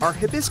has are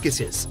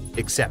hibiscuses,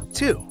 except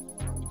 2.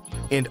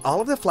 And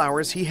all of the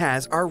flowers he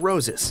has are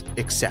roses,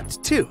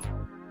 except 2.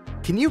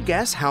 Can you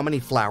guess how many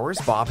flowers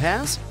Bob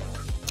has?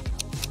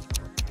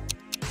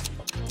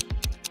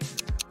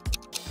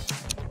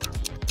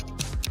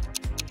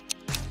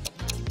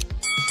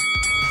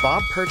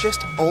 Bob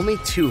purchased only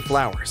 2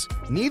 flowers,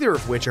 neither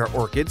of which are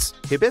orchids,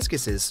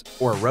 hibiscuses,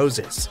 or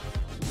roses.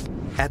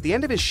 At the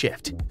end of his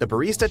shift, the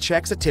barista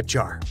checks a tip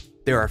jar.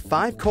 There are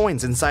 5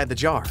 coins inside the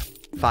jar.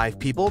 5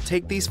 people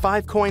take these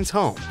 5 coins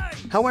home.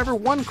 However,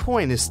 1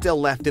 coin is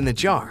still left in the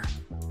jar.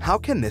 How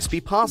can this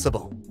be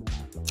possible?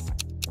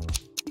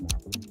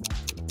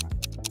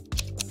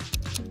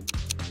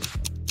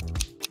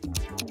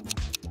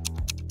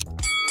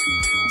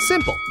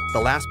 Simple.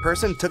 The last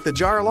person took the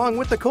jar along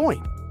with the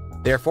coin.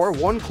 Therefore,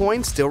 1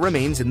 coin still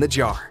remains in the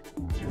jar.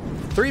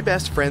 3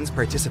 best friends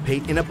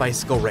participate in a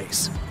bicycle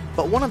race,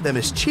 but one of them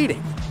is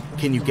cheating.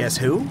 Can you guess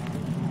who?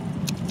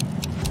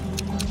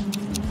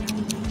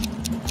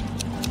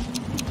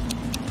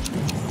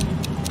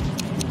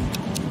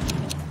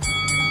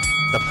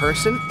 The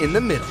person in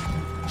the middle.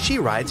 She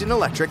rides an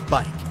electric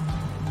bike.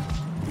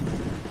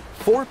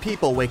 4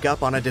 people wake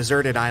up on a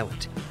deserted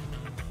island.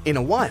 In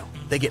a while,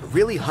 they get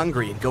really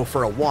hungry and go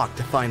for a walk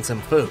to find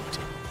some food.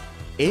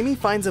 Amy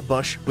finds a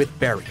bush with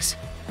berries.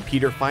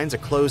 Peter finds a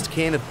closed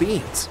can of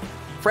beans.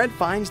 Fred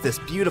finds this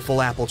beautiful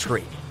apple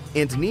tree.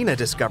 And Nina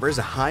discovers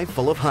a hive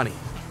full of honey.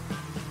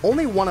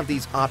 Only one of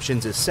these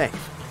options is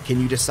safe. Can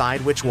you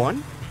decide which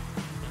one?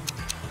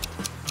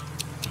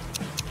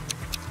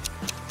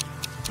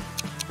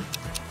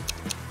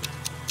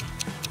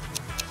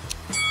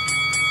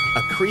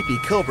 A creepy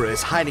cobra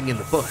is hiding in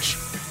the bush.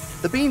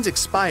 The beans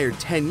expired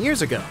 10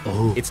 years ago.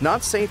 It's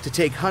not safe to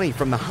take honey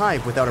from the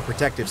hive without a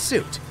protective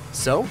suit.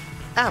 So,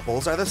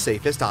 apples are the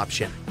safest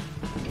option.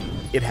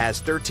 It has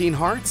 13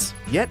 hearts,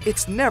 yet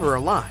it's never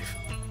alive.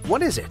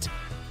 What is it?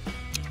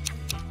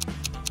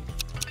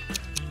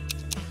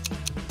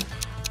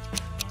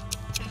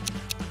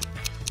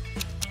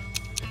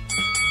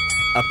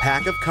 A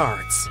pack of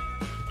cards.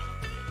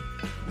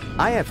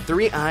 I have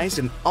 3 eyes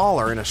and all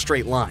are in a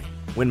straight line.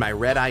 When my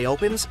red eye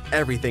opens,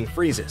 everything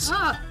freezes.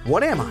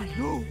 What am I?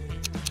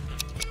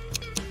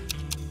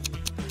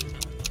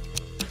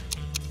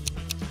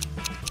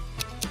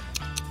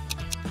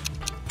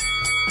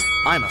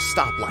 I'm a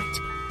stoplight.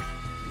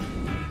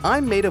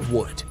 I'm made of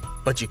wood,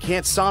 but you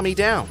can't saw me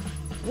down.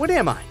 What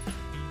am I?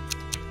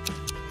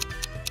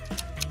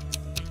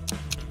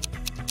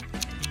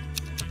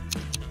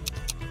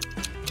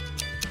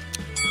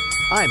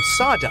 I'm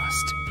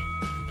sawdust.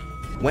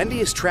 Wendy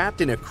is trapped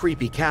in a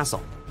creepy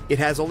castle. It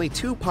has only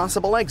 2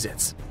 possible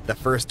exits. The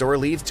first door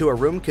leads to a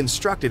room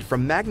constructed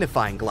from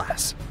magnifying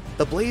glass.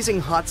 The blazing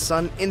hot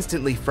sun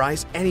instantly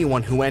fries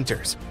anyone who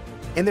enters.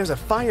 And there's a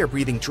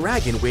fire-breathing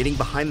dragon waiting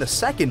behind the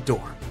second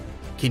door.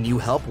 Can you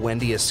help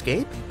Wendy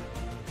escape?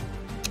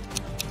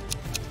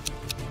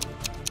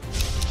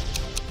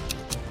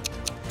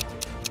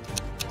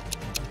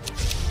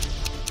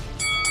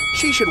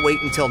 She should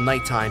wait until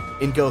nighttime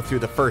and go through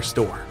the first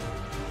door.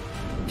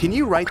 Can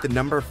you write the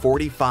number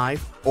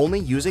 45 only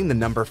using the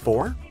number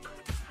 4?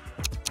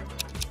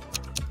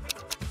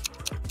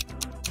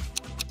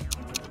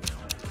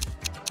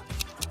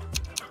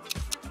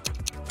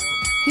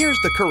 Here's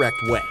the correct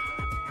way.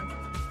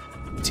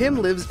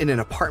 Tim lives in an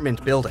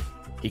apartment building.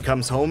 He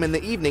comes home in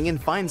the evening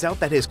and finds out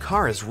that his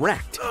car is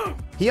wrecked.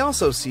 He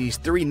also sees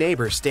 3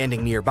 neighbors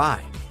standing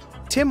nearby.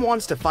 Tim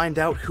wants to find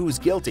out who's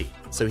guilty,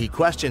 so he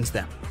questions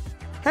them.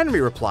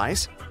 Henry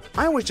replies,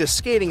 "I was just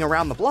skating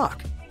around the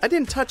block. I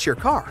didn't touch your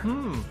car."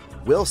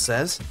 Will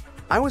says,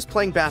 "I was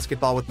playing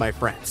basketball with my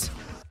friends."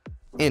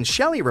 And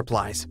Shelley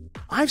replies,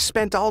 "I've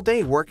spent all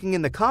day working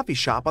in the coffee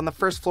shop on the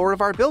first floor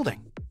of our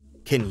building."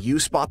 Can you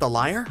spot the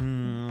liar?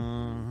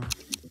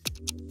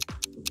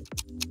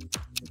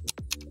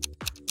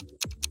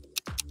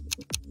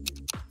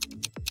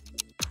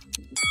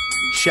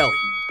 Shelley.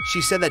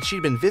 She said that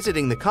she'd been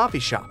visiting the coffee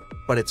shop,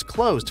 but it's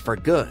closed for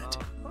good.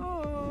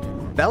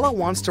 Bella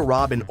wants to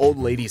rob an old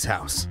lady's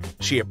house.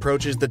 She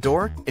approaches the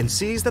door and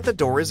sees that the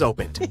door is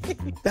opened.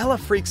 Bella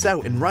freaks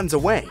out and runs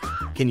away.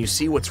 Can you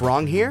see what's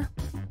wrong here?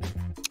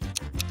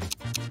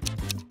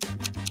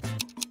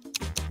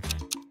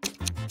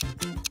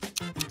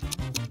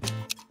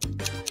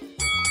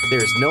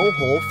 There's no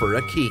hole for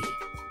a key.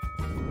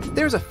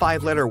 There's a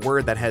 5-letter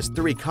word that has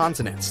 3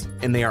 consonants,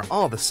 and they are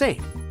all the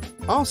same.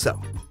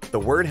 Also, the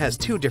word has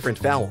 2 different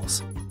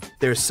vowels.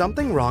 There's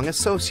something wrong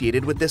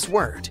associated with this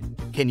word.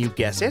 Can you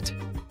guess it?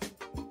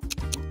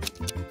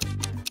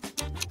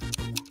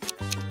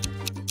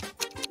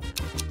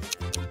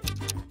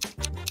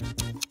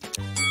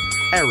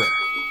 Error.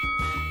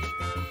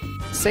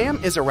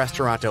 Sam is a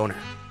restaurant owner.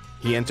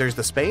 He enters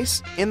the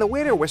space, and the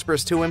waiter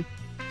whispers to him,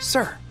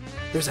 "Sir,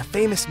 there's a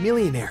famous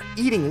millionaire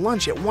eating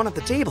lunch at one of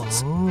the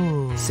tables."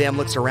 Sam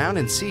looks around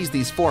and sees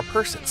these 4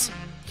 persons.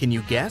 Can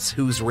you guess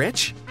who's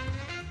rich?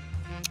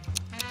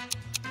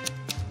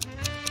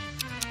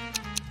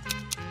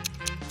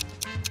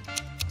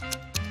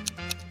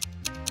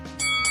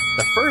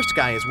 The first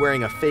guy is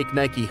wearing a fake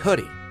Nike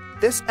hoodie.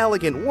 This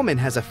elegant woman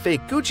has a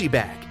fake Gucci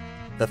bag.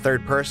 The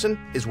third person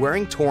is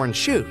wearing torn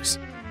shoes.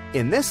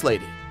 And this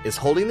lady is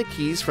holding the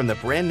keys from the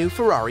brand new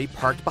Ferrari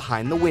parked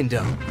behind the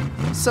window.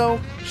 So,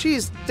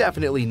 she's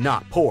definitely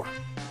not poor.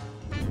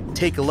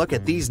 Take a look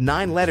at these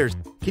 9 letters.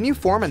 Can you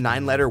form a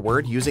 9-letter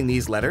word using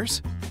these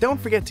letters? Don't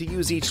forget to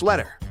use each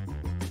letter.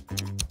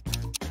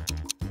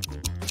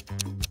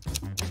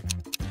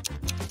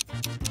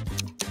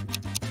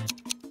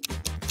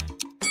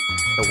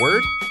 The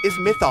word is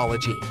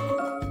mythology.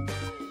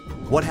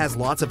 What has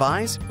lots of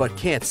eyes but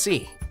can't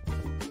see?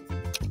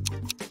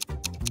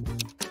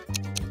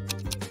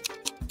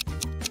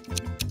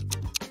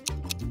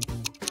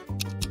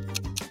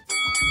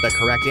 The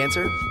correct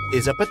answer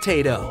is a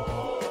potato.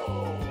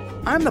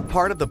 I'm the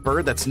part of the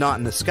bird that's not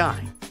in the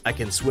sky. I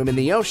can swim in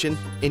the ocean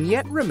and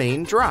yet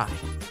remain dry.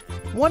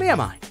 What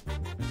am I?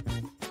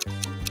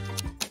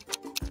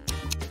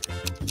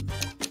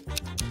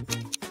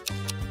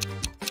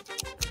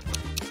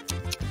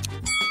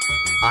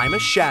 I'm a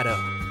shadow.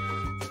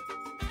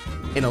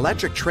 An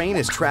electric train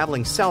is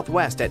traveling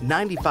southwest at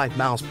 95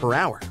 miles per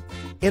hour,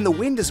 and the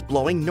wind is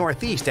blowing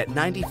northeast at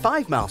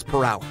 95 miles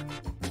per hour.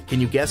 Can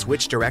you guess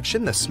which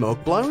direction the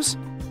smoke blows?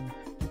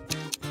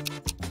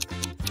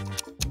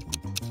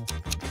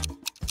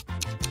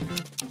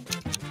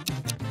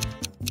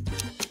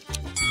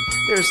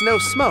 There's no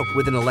smoke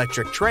with an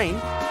electric train.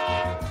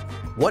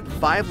 What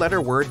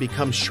 5-letter word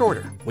becomes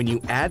shorter when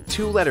you add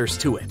 2 letters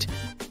to it?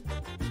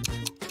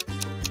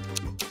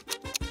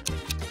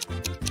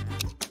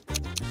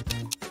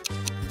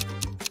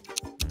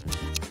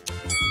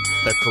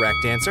 The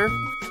correct answer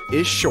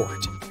is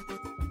short.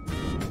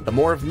 The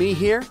more of me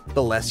here,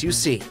 the less you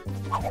see.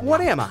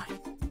 What am I?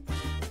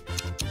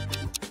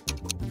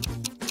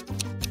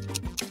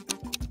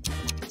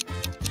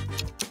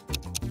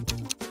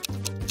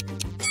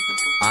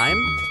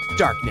 I'm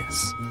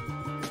darkness.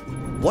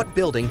 What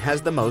building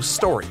has the most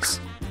stories?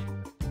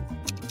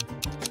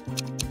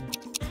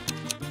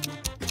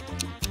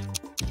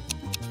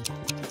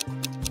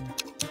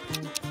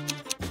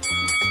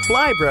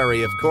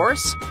 Library, of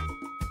course.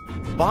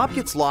 Bob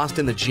gets lost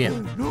in the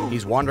gym.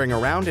 He's wandering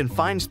around and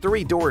finds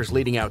 3 doors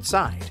leading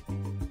outside.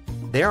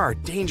 There are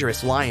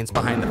dangerous lions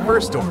behind the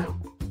first door.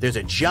 There's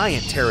a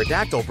giant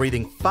pterodactyl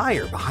breathing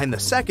fire behind the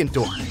second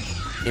door.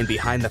 And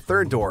behind the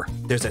third door,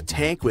 there's a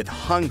tank with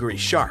hungry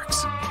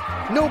sharks.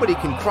 Nobody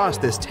can cross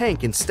this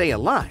tank and stay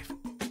alive.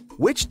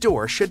 Which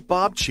door should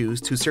Bob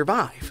choose to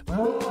survive?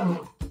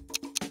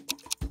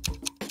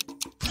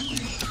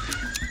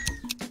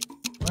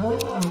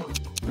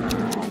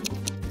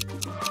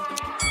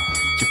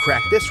 To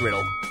crack this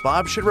riddle,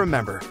 Bob should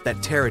remember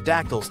that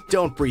pterodactyls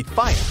don't breathe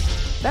fire.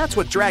 That's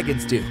what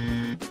dragons do.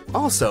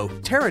 Also,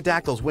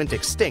 pterodactyls went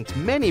extinct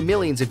many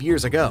millions of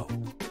years ago,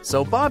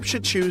 so Bob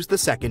should choose the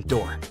second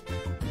door.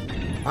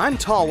 I'm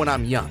tall when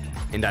I'm young,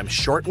 and I'm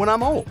short when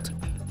I'm old.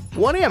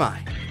 What am I?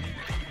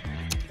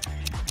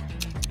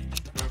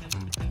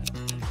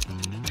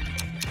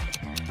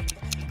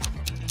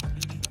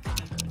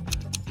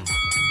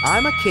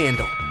 I'm a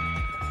candle.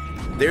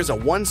 There's a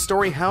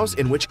one-story house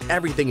in which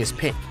everything is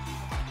pink.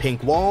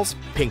 Pink walls,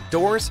 pink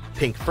doors,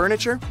 pink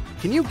furniture.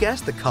 Can you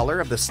guess the color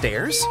of the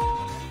stairs?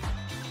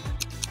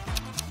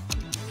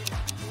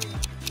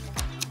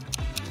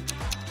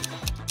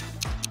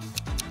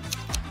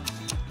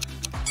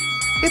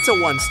 It's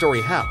a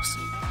one-story house.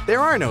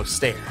 There are no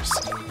stairs.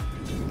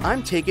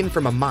 I'm taken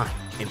from a mine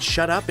and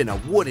shut up in a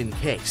wooden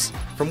case,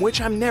 from which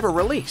I'm never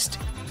released.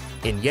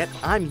 And yet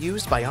I'm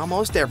used by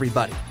almost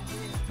everybody.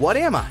 What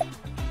am I?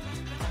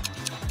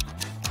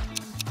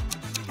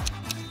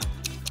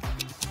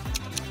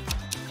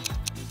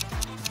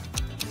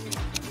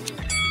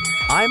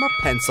 I'm a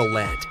pencil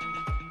lead.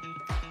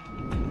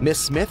 Miss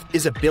Smith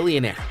is a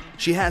billionaire.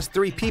 She has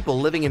 3 people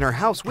living in her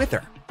house with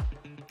her.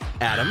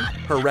 Adam,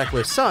 her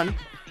reckless son,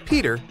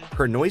 Peter,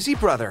 her noisy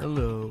brother,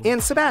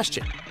 and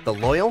Sebastian, the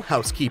loyal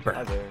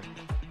housekeeper.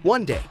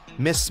 One day,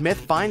 Miss Smith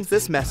finds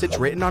this message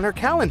written on her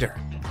calendar.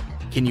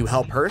 Can you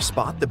help her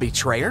spot the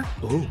betrayer?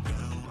 Ooh.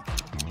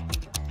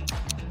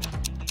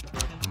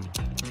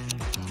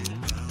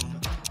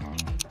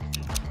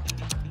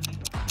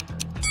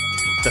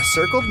 The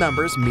circled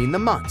numbers mean the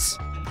months.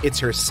 It's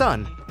her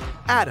son,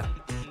 Adam.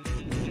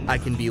 I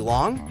can be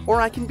long or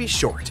I can be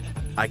short.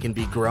 I can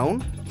be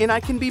grown and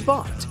I can be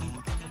bought.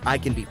 I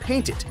can be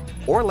painted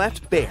or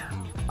left bare.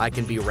 I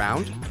can be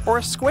round or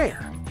a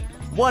square.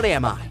 What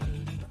am I?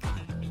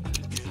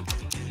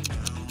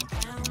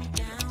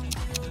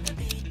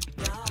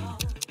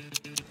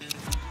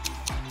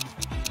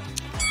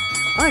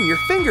 I'm your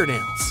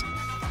fingernails.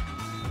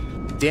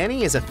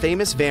 Danny is a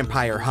famous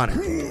vampire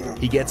hunter.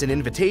 He gets an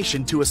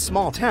invitation to a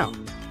small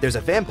town. There's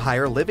a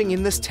vampire living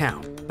in this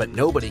town, but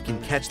nobody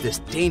can catch this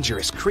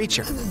dangerous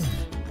creature.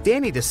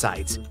 Danny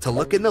decides to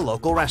look in the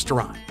local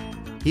restaurant.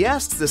 He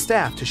asks the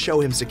staff to show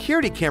him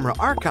security camera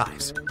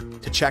archives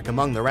to check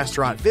among the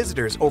restaurant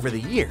visitors over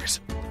the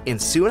years,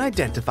 and soon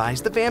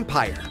identifies the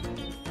vampire.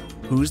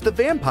 Who's the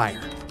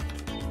vampire?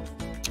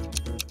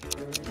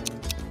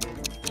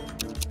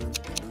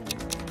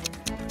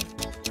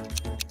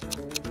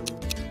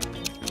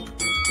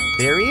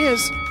 There he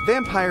is.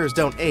 Vampires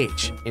don't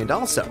age, and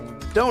also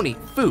don't eat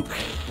food.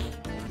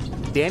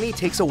 Danny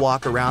takes a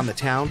walk around the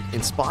town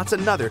and spots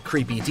another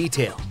creepy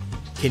detail.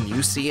 Can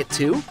you see it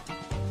too?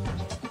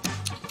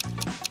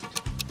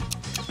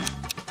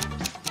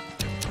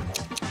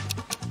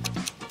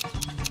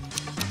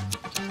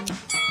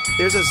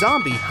 There's a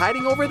zombie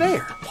hiding over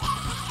there.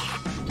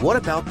 What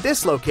about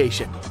this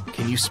location?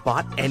 Can you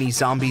spot any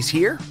zombies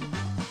here?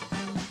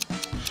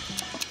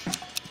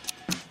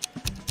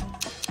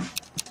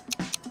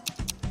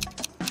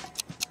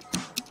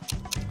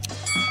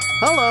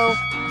 Hello,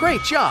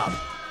 great job.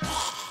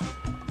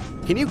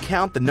 Can you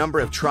count the number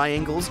of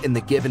triangles in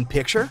the given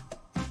picture?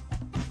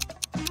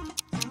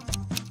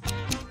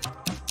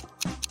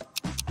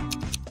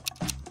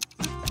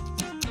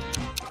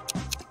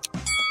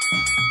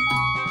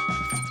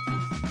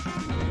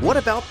 What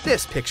about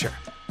this picture?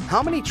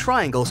 How many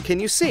triangles can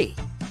you see?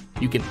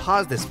 You can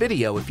pause this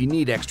video if you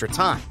need extra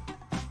time.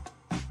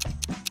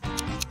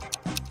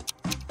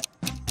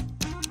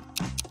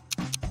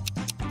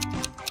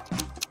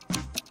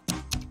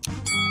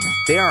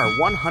 There are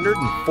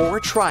 104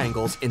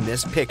 triangles in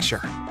this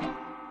picture.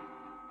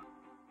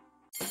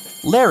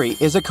 Larry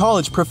is a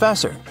college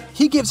professor.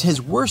 He gives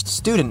his worst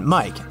student,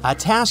 Mike, a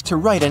task to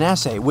write an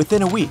essay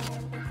within a week.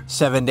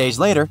 7 days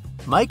later,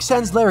 Mike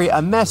sends Larry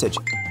a message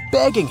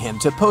begging him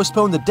to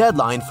postpone the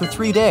deadline for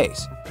 3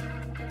 days.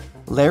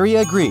 Larry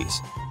agrees.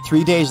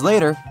 3 days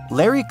later,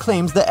 Larry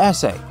claims the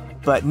essay,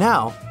 but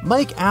now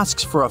Mike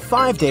asks for a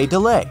 5-day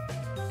delay.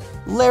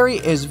 Larry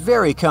is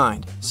very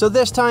kind, so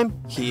this time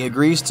he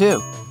agrees too.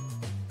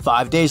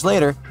 5 days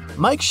later,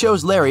 Mike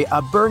shows Larry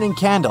a burning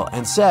candle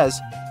and says,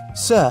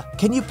 "Sir,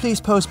 can you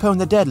please postpone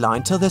the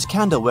deadline till this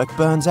candle wick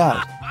burns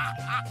out?"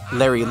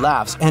 Larry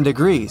laughs and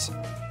agrees.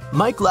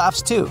 Mike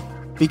laughs too,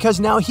 because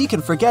now he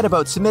can forget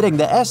about submitting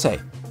the essay.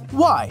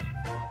 Why?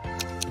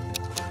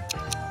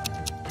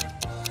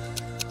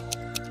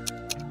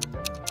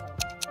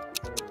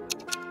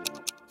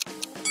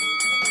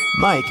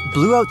 Mike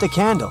blew out the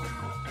candle.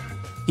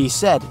 He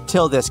said,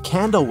 "Till this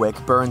candle wick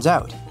burns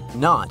out,"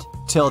 not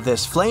 "till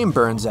this flame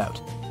burns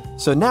out."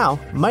 So now,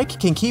 Mike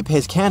can keep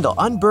his candle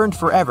unburned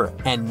forever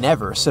and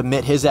never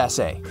submit his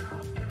essay.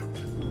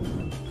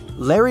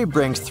 Larry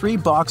brings 3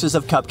 boxes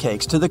of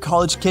cupcakes to the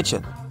college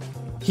kitchen.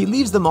 He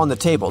leaves them on the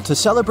table to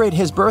celebrate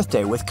his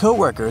birthday with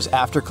coworkers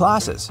after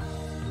classes.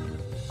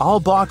 All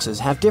boxes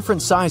have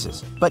different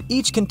sizes, but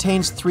each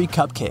contains 3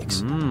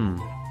 cupcakes.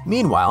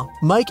 Meanwhile,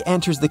 Mike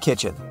enters the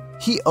kitchen.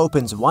 He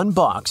opens one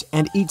box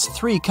and eats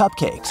 3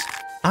 cupcakes.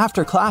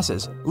 After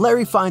classes,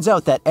 Larry finds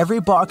out that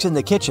every box in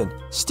the kitchen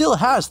still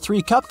has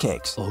 3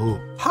 cupcakes. Oh.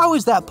 How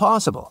is that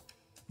possible?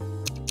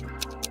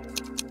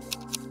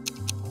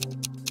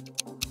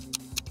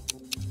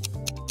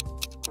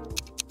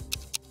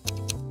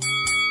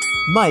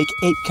 Mike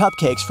ate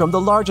cupcakes from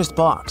the largest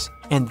box,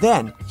 and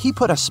then he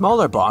put a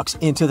smaller box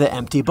into the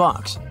empty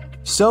box.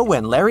 So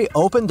when Larry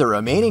opened the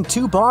remaining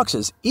 2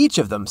 boxes, each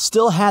of them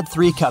still had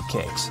 3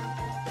 cupcakes.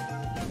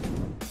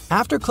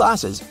 After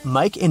classes,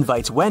 Mike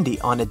invites Wendy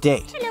on a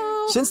date.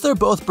 Hello. Since they're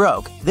both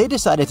broke, they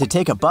decided to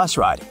take a bus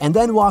ride and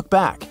then walk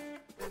back.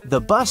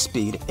 The bus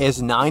speed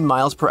is 9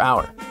 miles per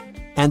hour,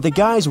 and the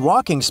guy's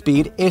walking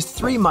speed is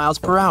 3 miles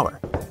per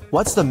hour.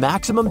 What's the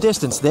maximum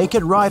distance they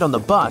could ride on the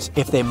bus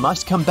if they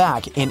must come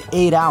back in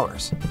 8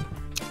 hours?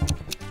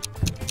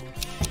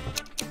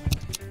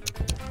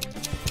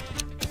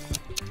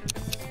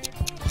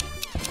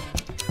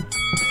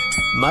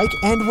 Mike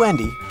and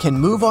Wendy can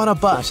move on a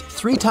bus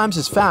 3 times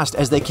as fast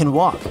as they can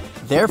walk.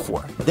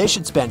 Therefore, they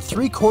should spend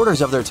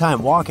 3/4 of their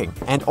time walking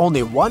and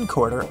only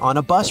 1/4 on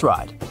a bus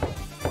ride.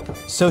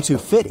 So to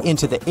fit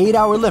into the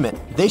 8-hour limit,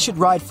 they should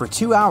ride for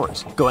 2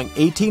 hours, going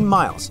 18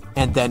 miles,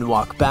 and then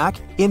walk back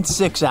in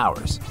 6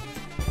 hours.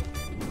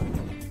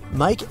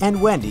 Mike and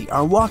Wendy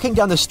are walking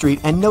down the street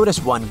and notice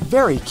one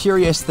very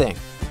curious thing.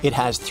 It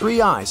has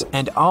 3 eyes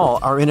and all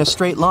are in a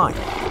straight line.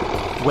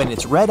 When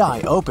its red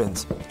eye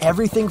opens,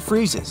 everything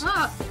freezes.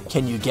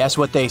 Can you guess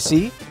what they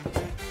see?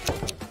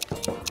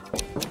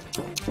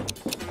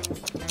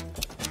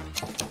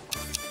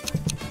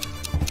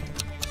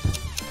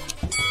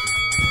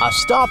 A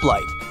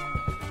stoplight.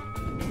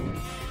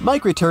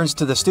 Mike returns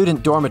to the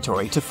student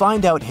dormitory to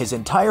find out his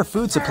entire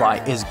food supply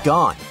is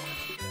gone.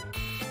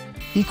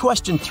 He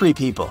questioned 3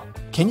 people.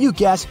 Can you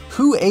guess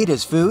who ate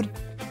his food?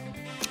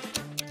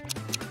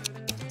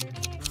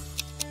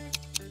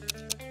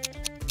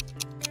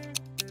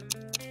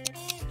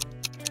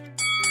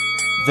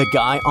 The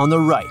guy on the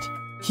right.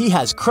 He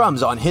has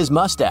crumbs on his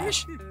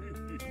mustache.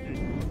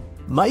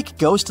 Mike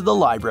goes to the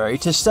library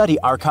to study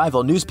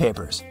archival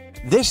newspapers.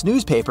 This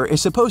newspaper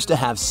is supposed to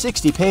have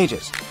 60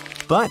 pages,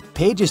 but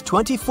pages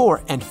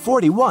 24 and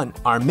 41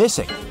 are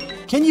missing.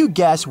 Can you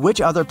guess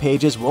which other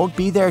pages won't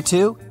be there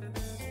too?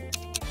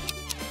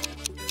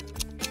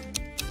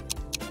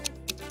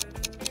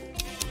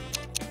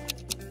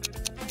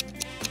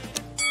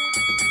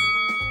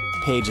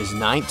 Pages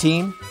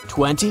 19,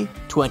 20,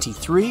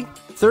 23,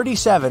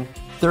 37,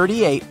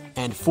 38,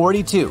 and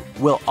 42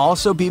 will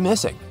also be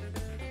missing.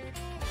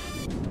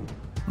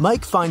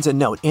 Mike finds a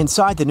note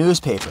inside the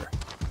newspaper.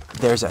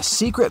 There's a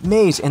secret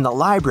maze in the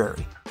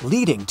library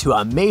leading to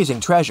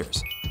amazing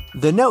treasures.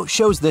 The note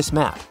shows this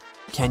map.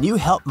 Can you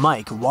help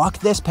Mike walk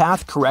this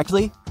path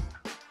correctly?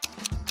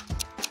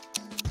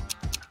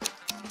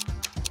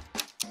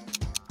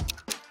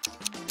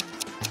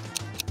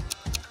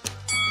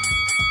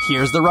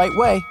 Here's the right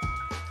way.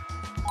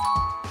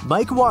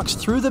 Mike walks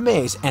through the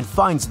maze and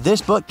finds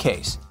this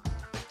bookcase.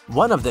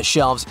 One of the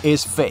shelves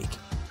is fake.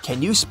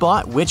 Can you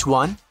spot which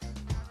one?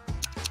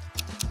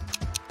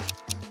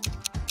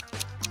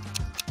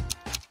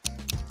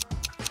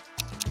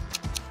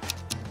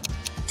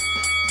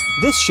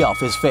 This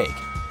shelf is fake.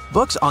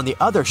 Books on the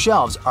other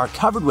shelves are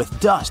covered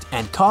with dust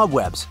and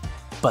cobwebs.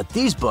 But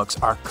these books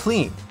are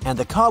clean and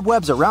the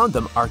cobwebs around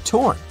them are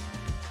torn.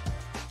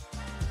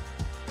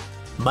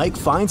 Mike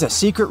finds a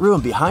secret room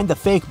behind the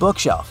fake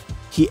bookshelf.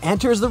 He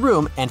enters the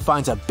room and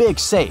finds a big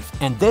safe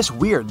and this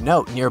weird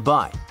note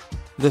nearby.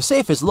 The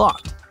safe is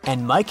locked,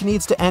 and Mike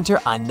needs to enter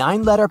a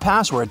 9-letter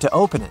password to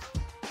open it.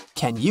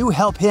 Can you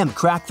help him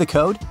crack the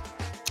code?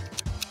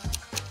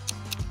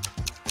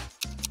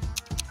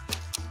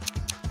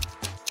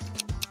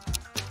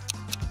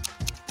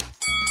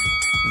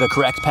 The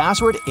correct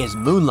password is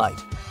Moonlight,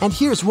 and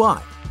here's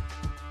why.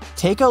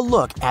 Take a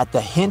look at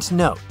the hint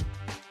note.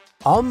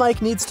 All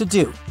Mike needs to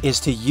do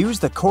is to use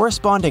the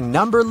corresponding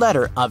number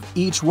letter of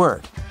each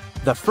word.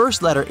 The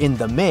first letter in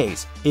the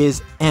maze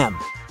is M.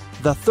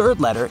 The third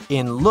letter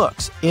in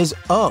looks is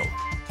O.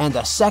 And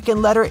the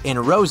second letter in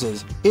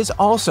roses is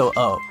also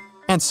O.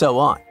 And so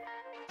on.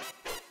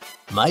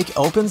 Mike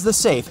opens the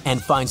safe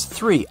and finds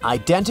 3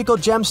 identical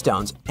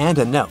gemstones and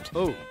a note.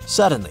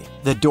 Suddenly,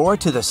 the door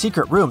to the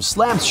secret room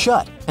slams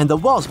shut and the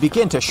walls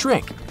begin to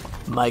shrink.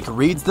 Mike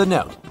reads the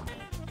note.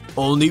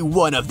 Only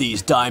one of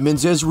these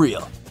diamonds is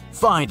real.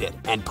 Find it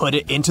and put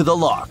it into the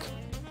lock.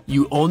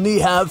 You only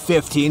have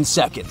 15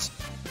 seconds.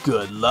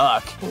 Good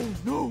luck. Oh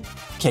no.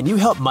 Can you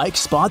help Mike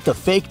spot the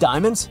fake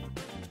diamonds?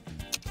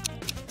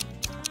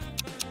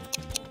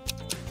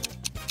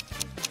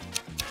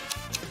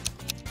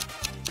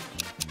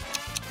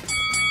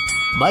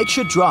 Mike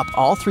should drop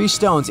all 3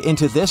 stones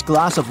into this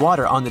glass of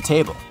water on the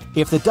table.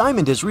 If the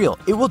diamond is real,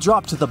 it will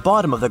drop to the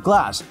bottom of the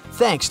glass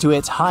thanks to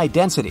its high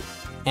density.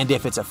 And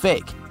if it's a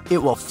fake, it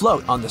will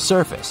float on the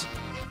surface.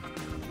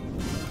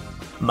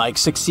 Mike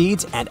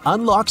succeeds and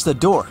unlocks the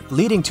door,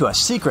 leading to a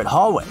secret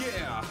hallway.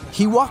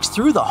 He walks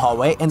through the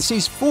hallway and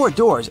sees 4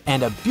 doors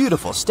and a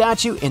beautiful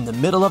statue in the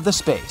middle of the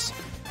space.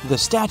 The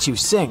statue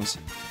sings,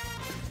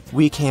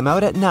 "We came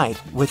out at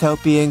night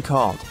without being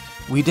called.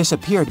 we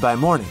disappeared by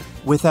morning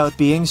without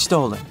being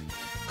stolen.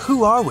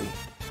 Who are we?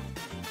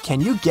 Can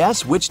you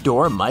guess which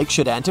door Mike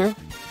should enter?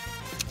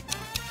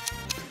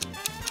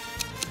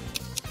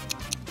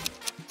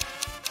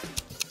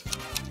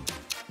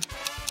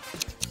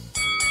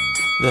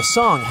 The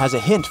song has a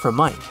hint for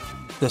Mike.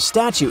 The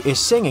statue is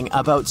singing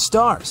about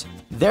stars.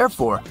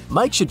 Therefore,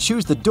 Mike should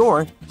choose the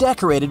door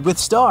decorated with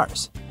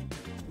stars.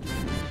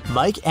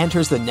 Mike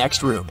enters the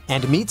next room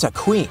and meets a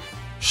queen.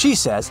 She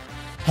says,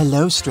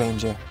 "Hello,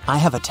 stranger. I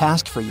have a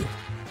task for you.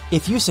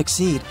 If you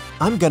succeed,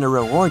 I'm gonna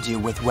reward you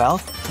with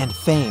wealth and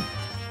fame.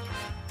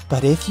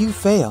 But if you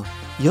fail,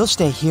 you'll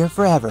stay here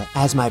forever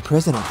as my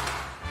prisoner.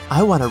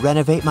 I want to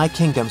renovate my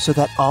kingdom so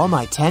that all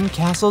my 10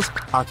 castles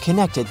are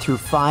connected through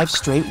 5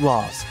 straight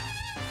walls.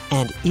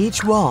 And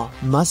each wall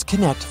must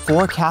connect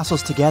 4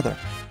 castles together.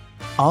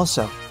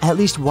 Also, at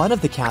least one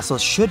of the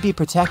castles should be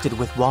protected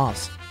with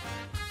walls."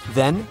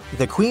 Then,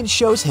 the queen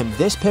shows him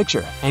this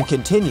picture and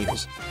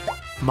continues,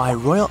 "My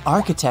royal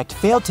architect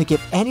failed to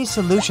give any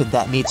solution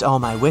that meets all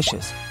my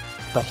wishes,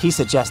 but he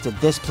suggested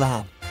this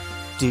plan.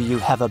 Do you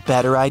have a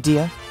better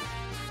idea?"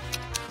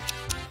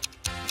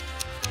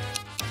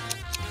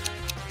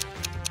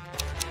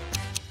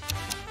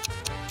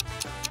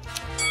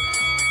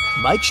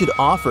 Mike should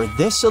offer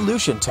this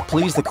solution to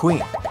please the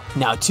queen.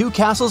 Now 2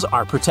 castles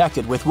are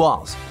protected with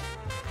walls.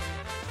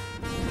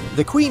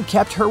 The queen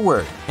kept her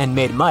word and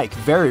made Mike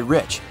very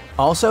rich.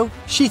 Also,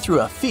 she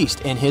threw a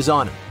feast in his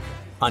honor.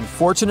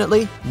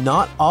 Unfortunately,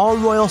 not all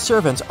royal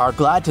servants are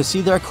glad to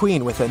see their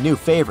queen with a new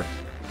favorite.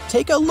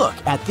 Take a look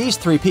at these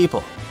 3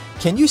 people.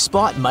 Can you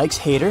spot Mike's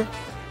hater?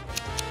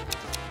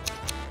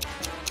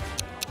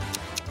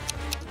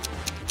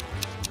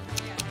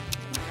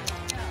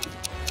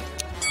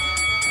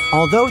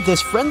 Although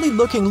this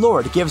friendly-looking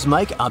lord gives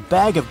Mike a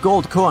bag of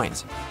gold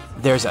coins,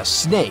 there's a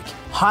snake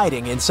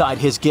hiding inside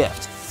his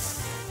gift.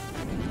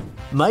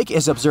 Mike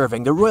is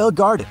observing the royal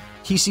garden.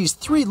 He sees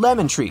 3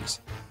 lemon trees.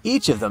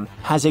 Each of them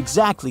has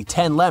exactly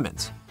 10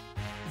 lemons.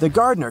 The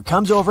gardener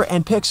comes over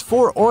and picks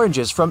 4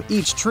 oranges from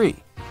each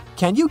tree.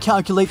 Can you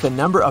calculate the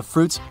number of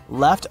fruits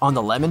left on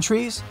the lemon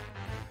trees?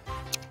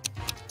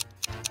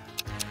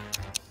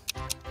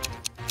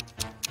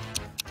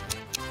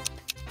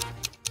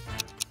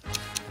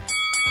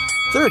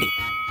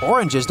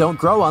 Oranges don't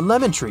grow on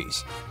lemon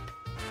trees.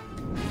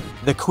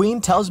 The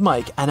queen tells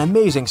Mike an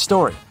amazing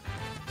story.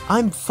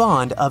 "I'm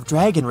fond of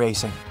dragon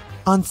racing.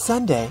 On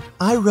Sunday,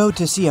 I rode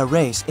to see a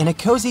race in a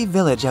cozy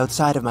village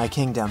outside of my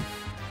kingdom.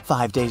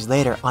 5 days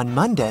later, on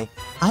Monday,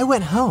 I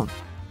went home."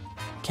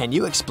 Can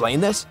you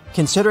explain this,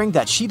 considering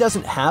that she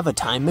doesn't have a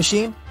time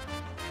machine?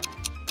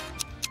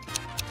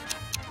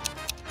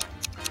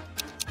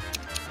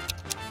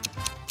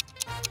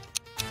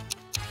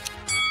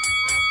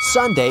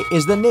 Sunday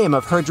is the name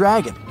of her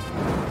dragon.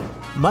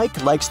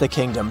 Mike likes the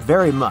kingdom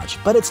very much,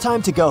 but it's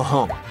time to go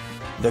home.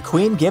 The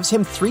queen gives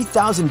him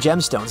 3,000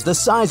 gemstones the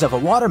size of a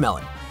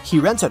watermelon. He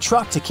rents a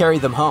truck to carry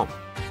them home.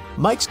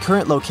 Mike's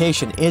current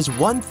location is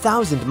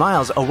 1,000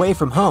 miles away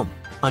from home.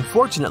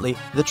 Unfortunately,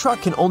 the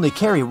truck can only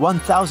carry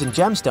 1,000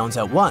 gemstones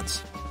at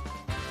once.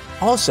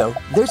 Also,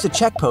 there's a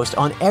check post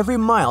on every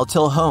mile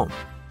till home.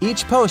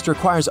 Each post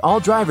requires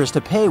all drivers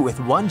to pay with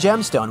 1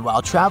 gemstone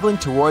while traveling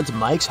towards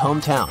Mike's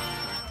hometown.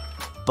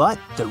 But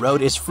the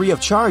road is free of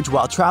charge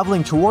while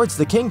traveling towards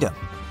the kingdom.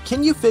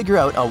 Can you figure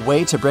out a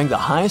way to bring the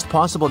highest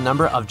possible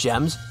number of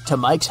gems to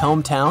Mike's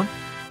hometown?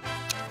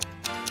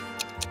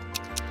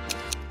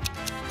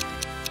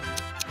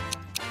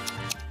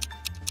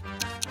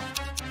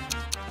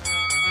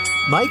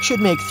 Mike should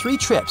make 3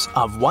 trips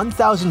of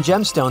 1,000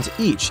 gemstones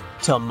each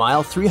till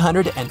mile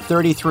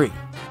 333.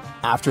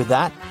 After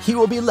that, he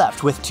will be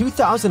left with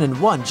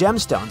 2,001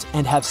 gemstones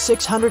and have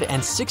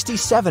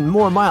 667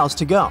 more miles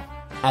to go.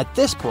 At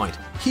this point,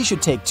 he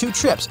should take 2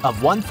 trips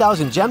of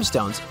 1,000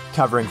 gemstones,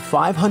 covering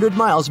 500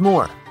 miles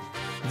more.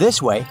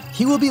 This way,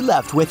 he will be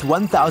left with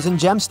 1,000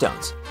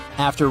 gemstones.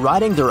 After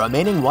riding the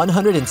remaining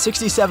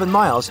 167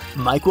 miles,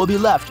 Mike will be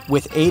left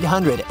with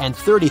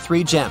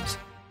 833 gems.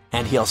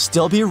 And he'll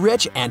still be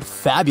rich and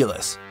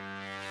fabulous.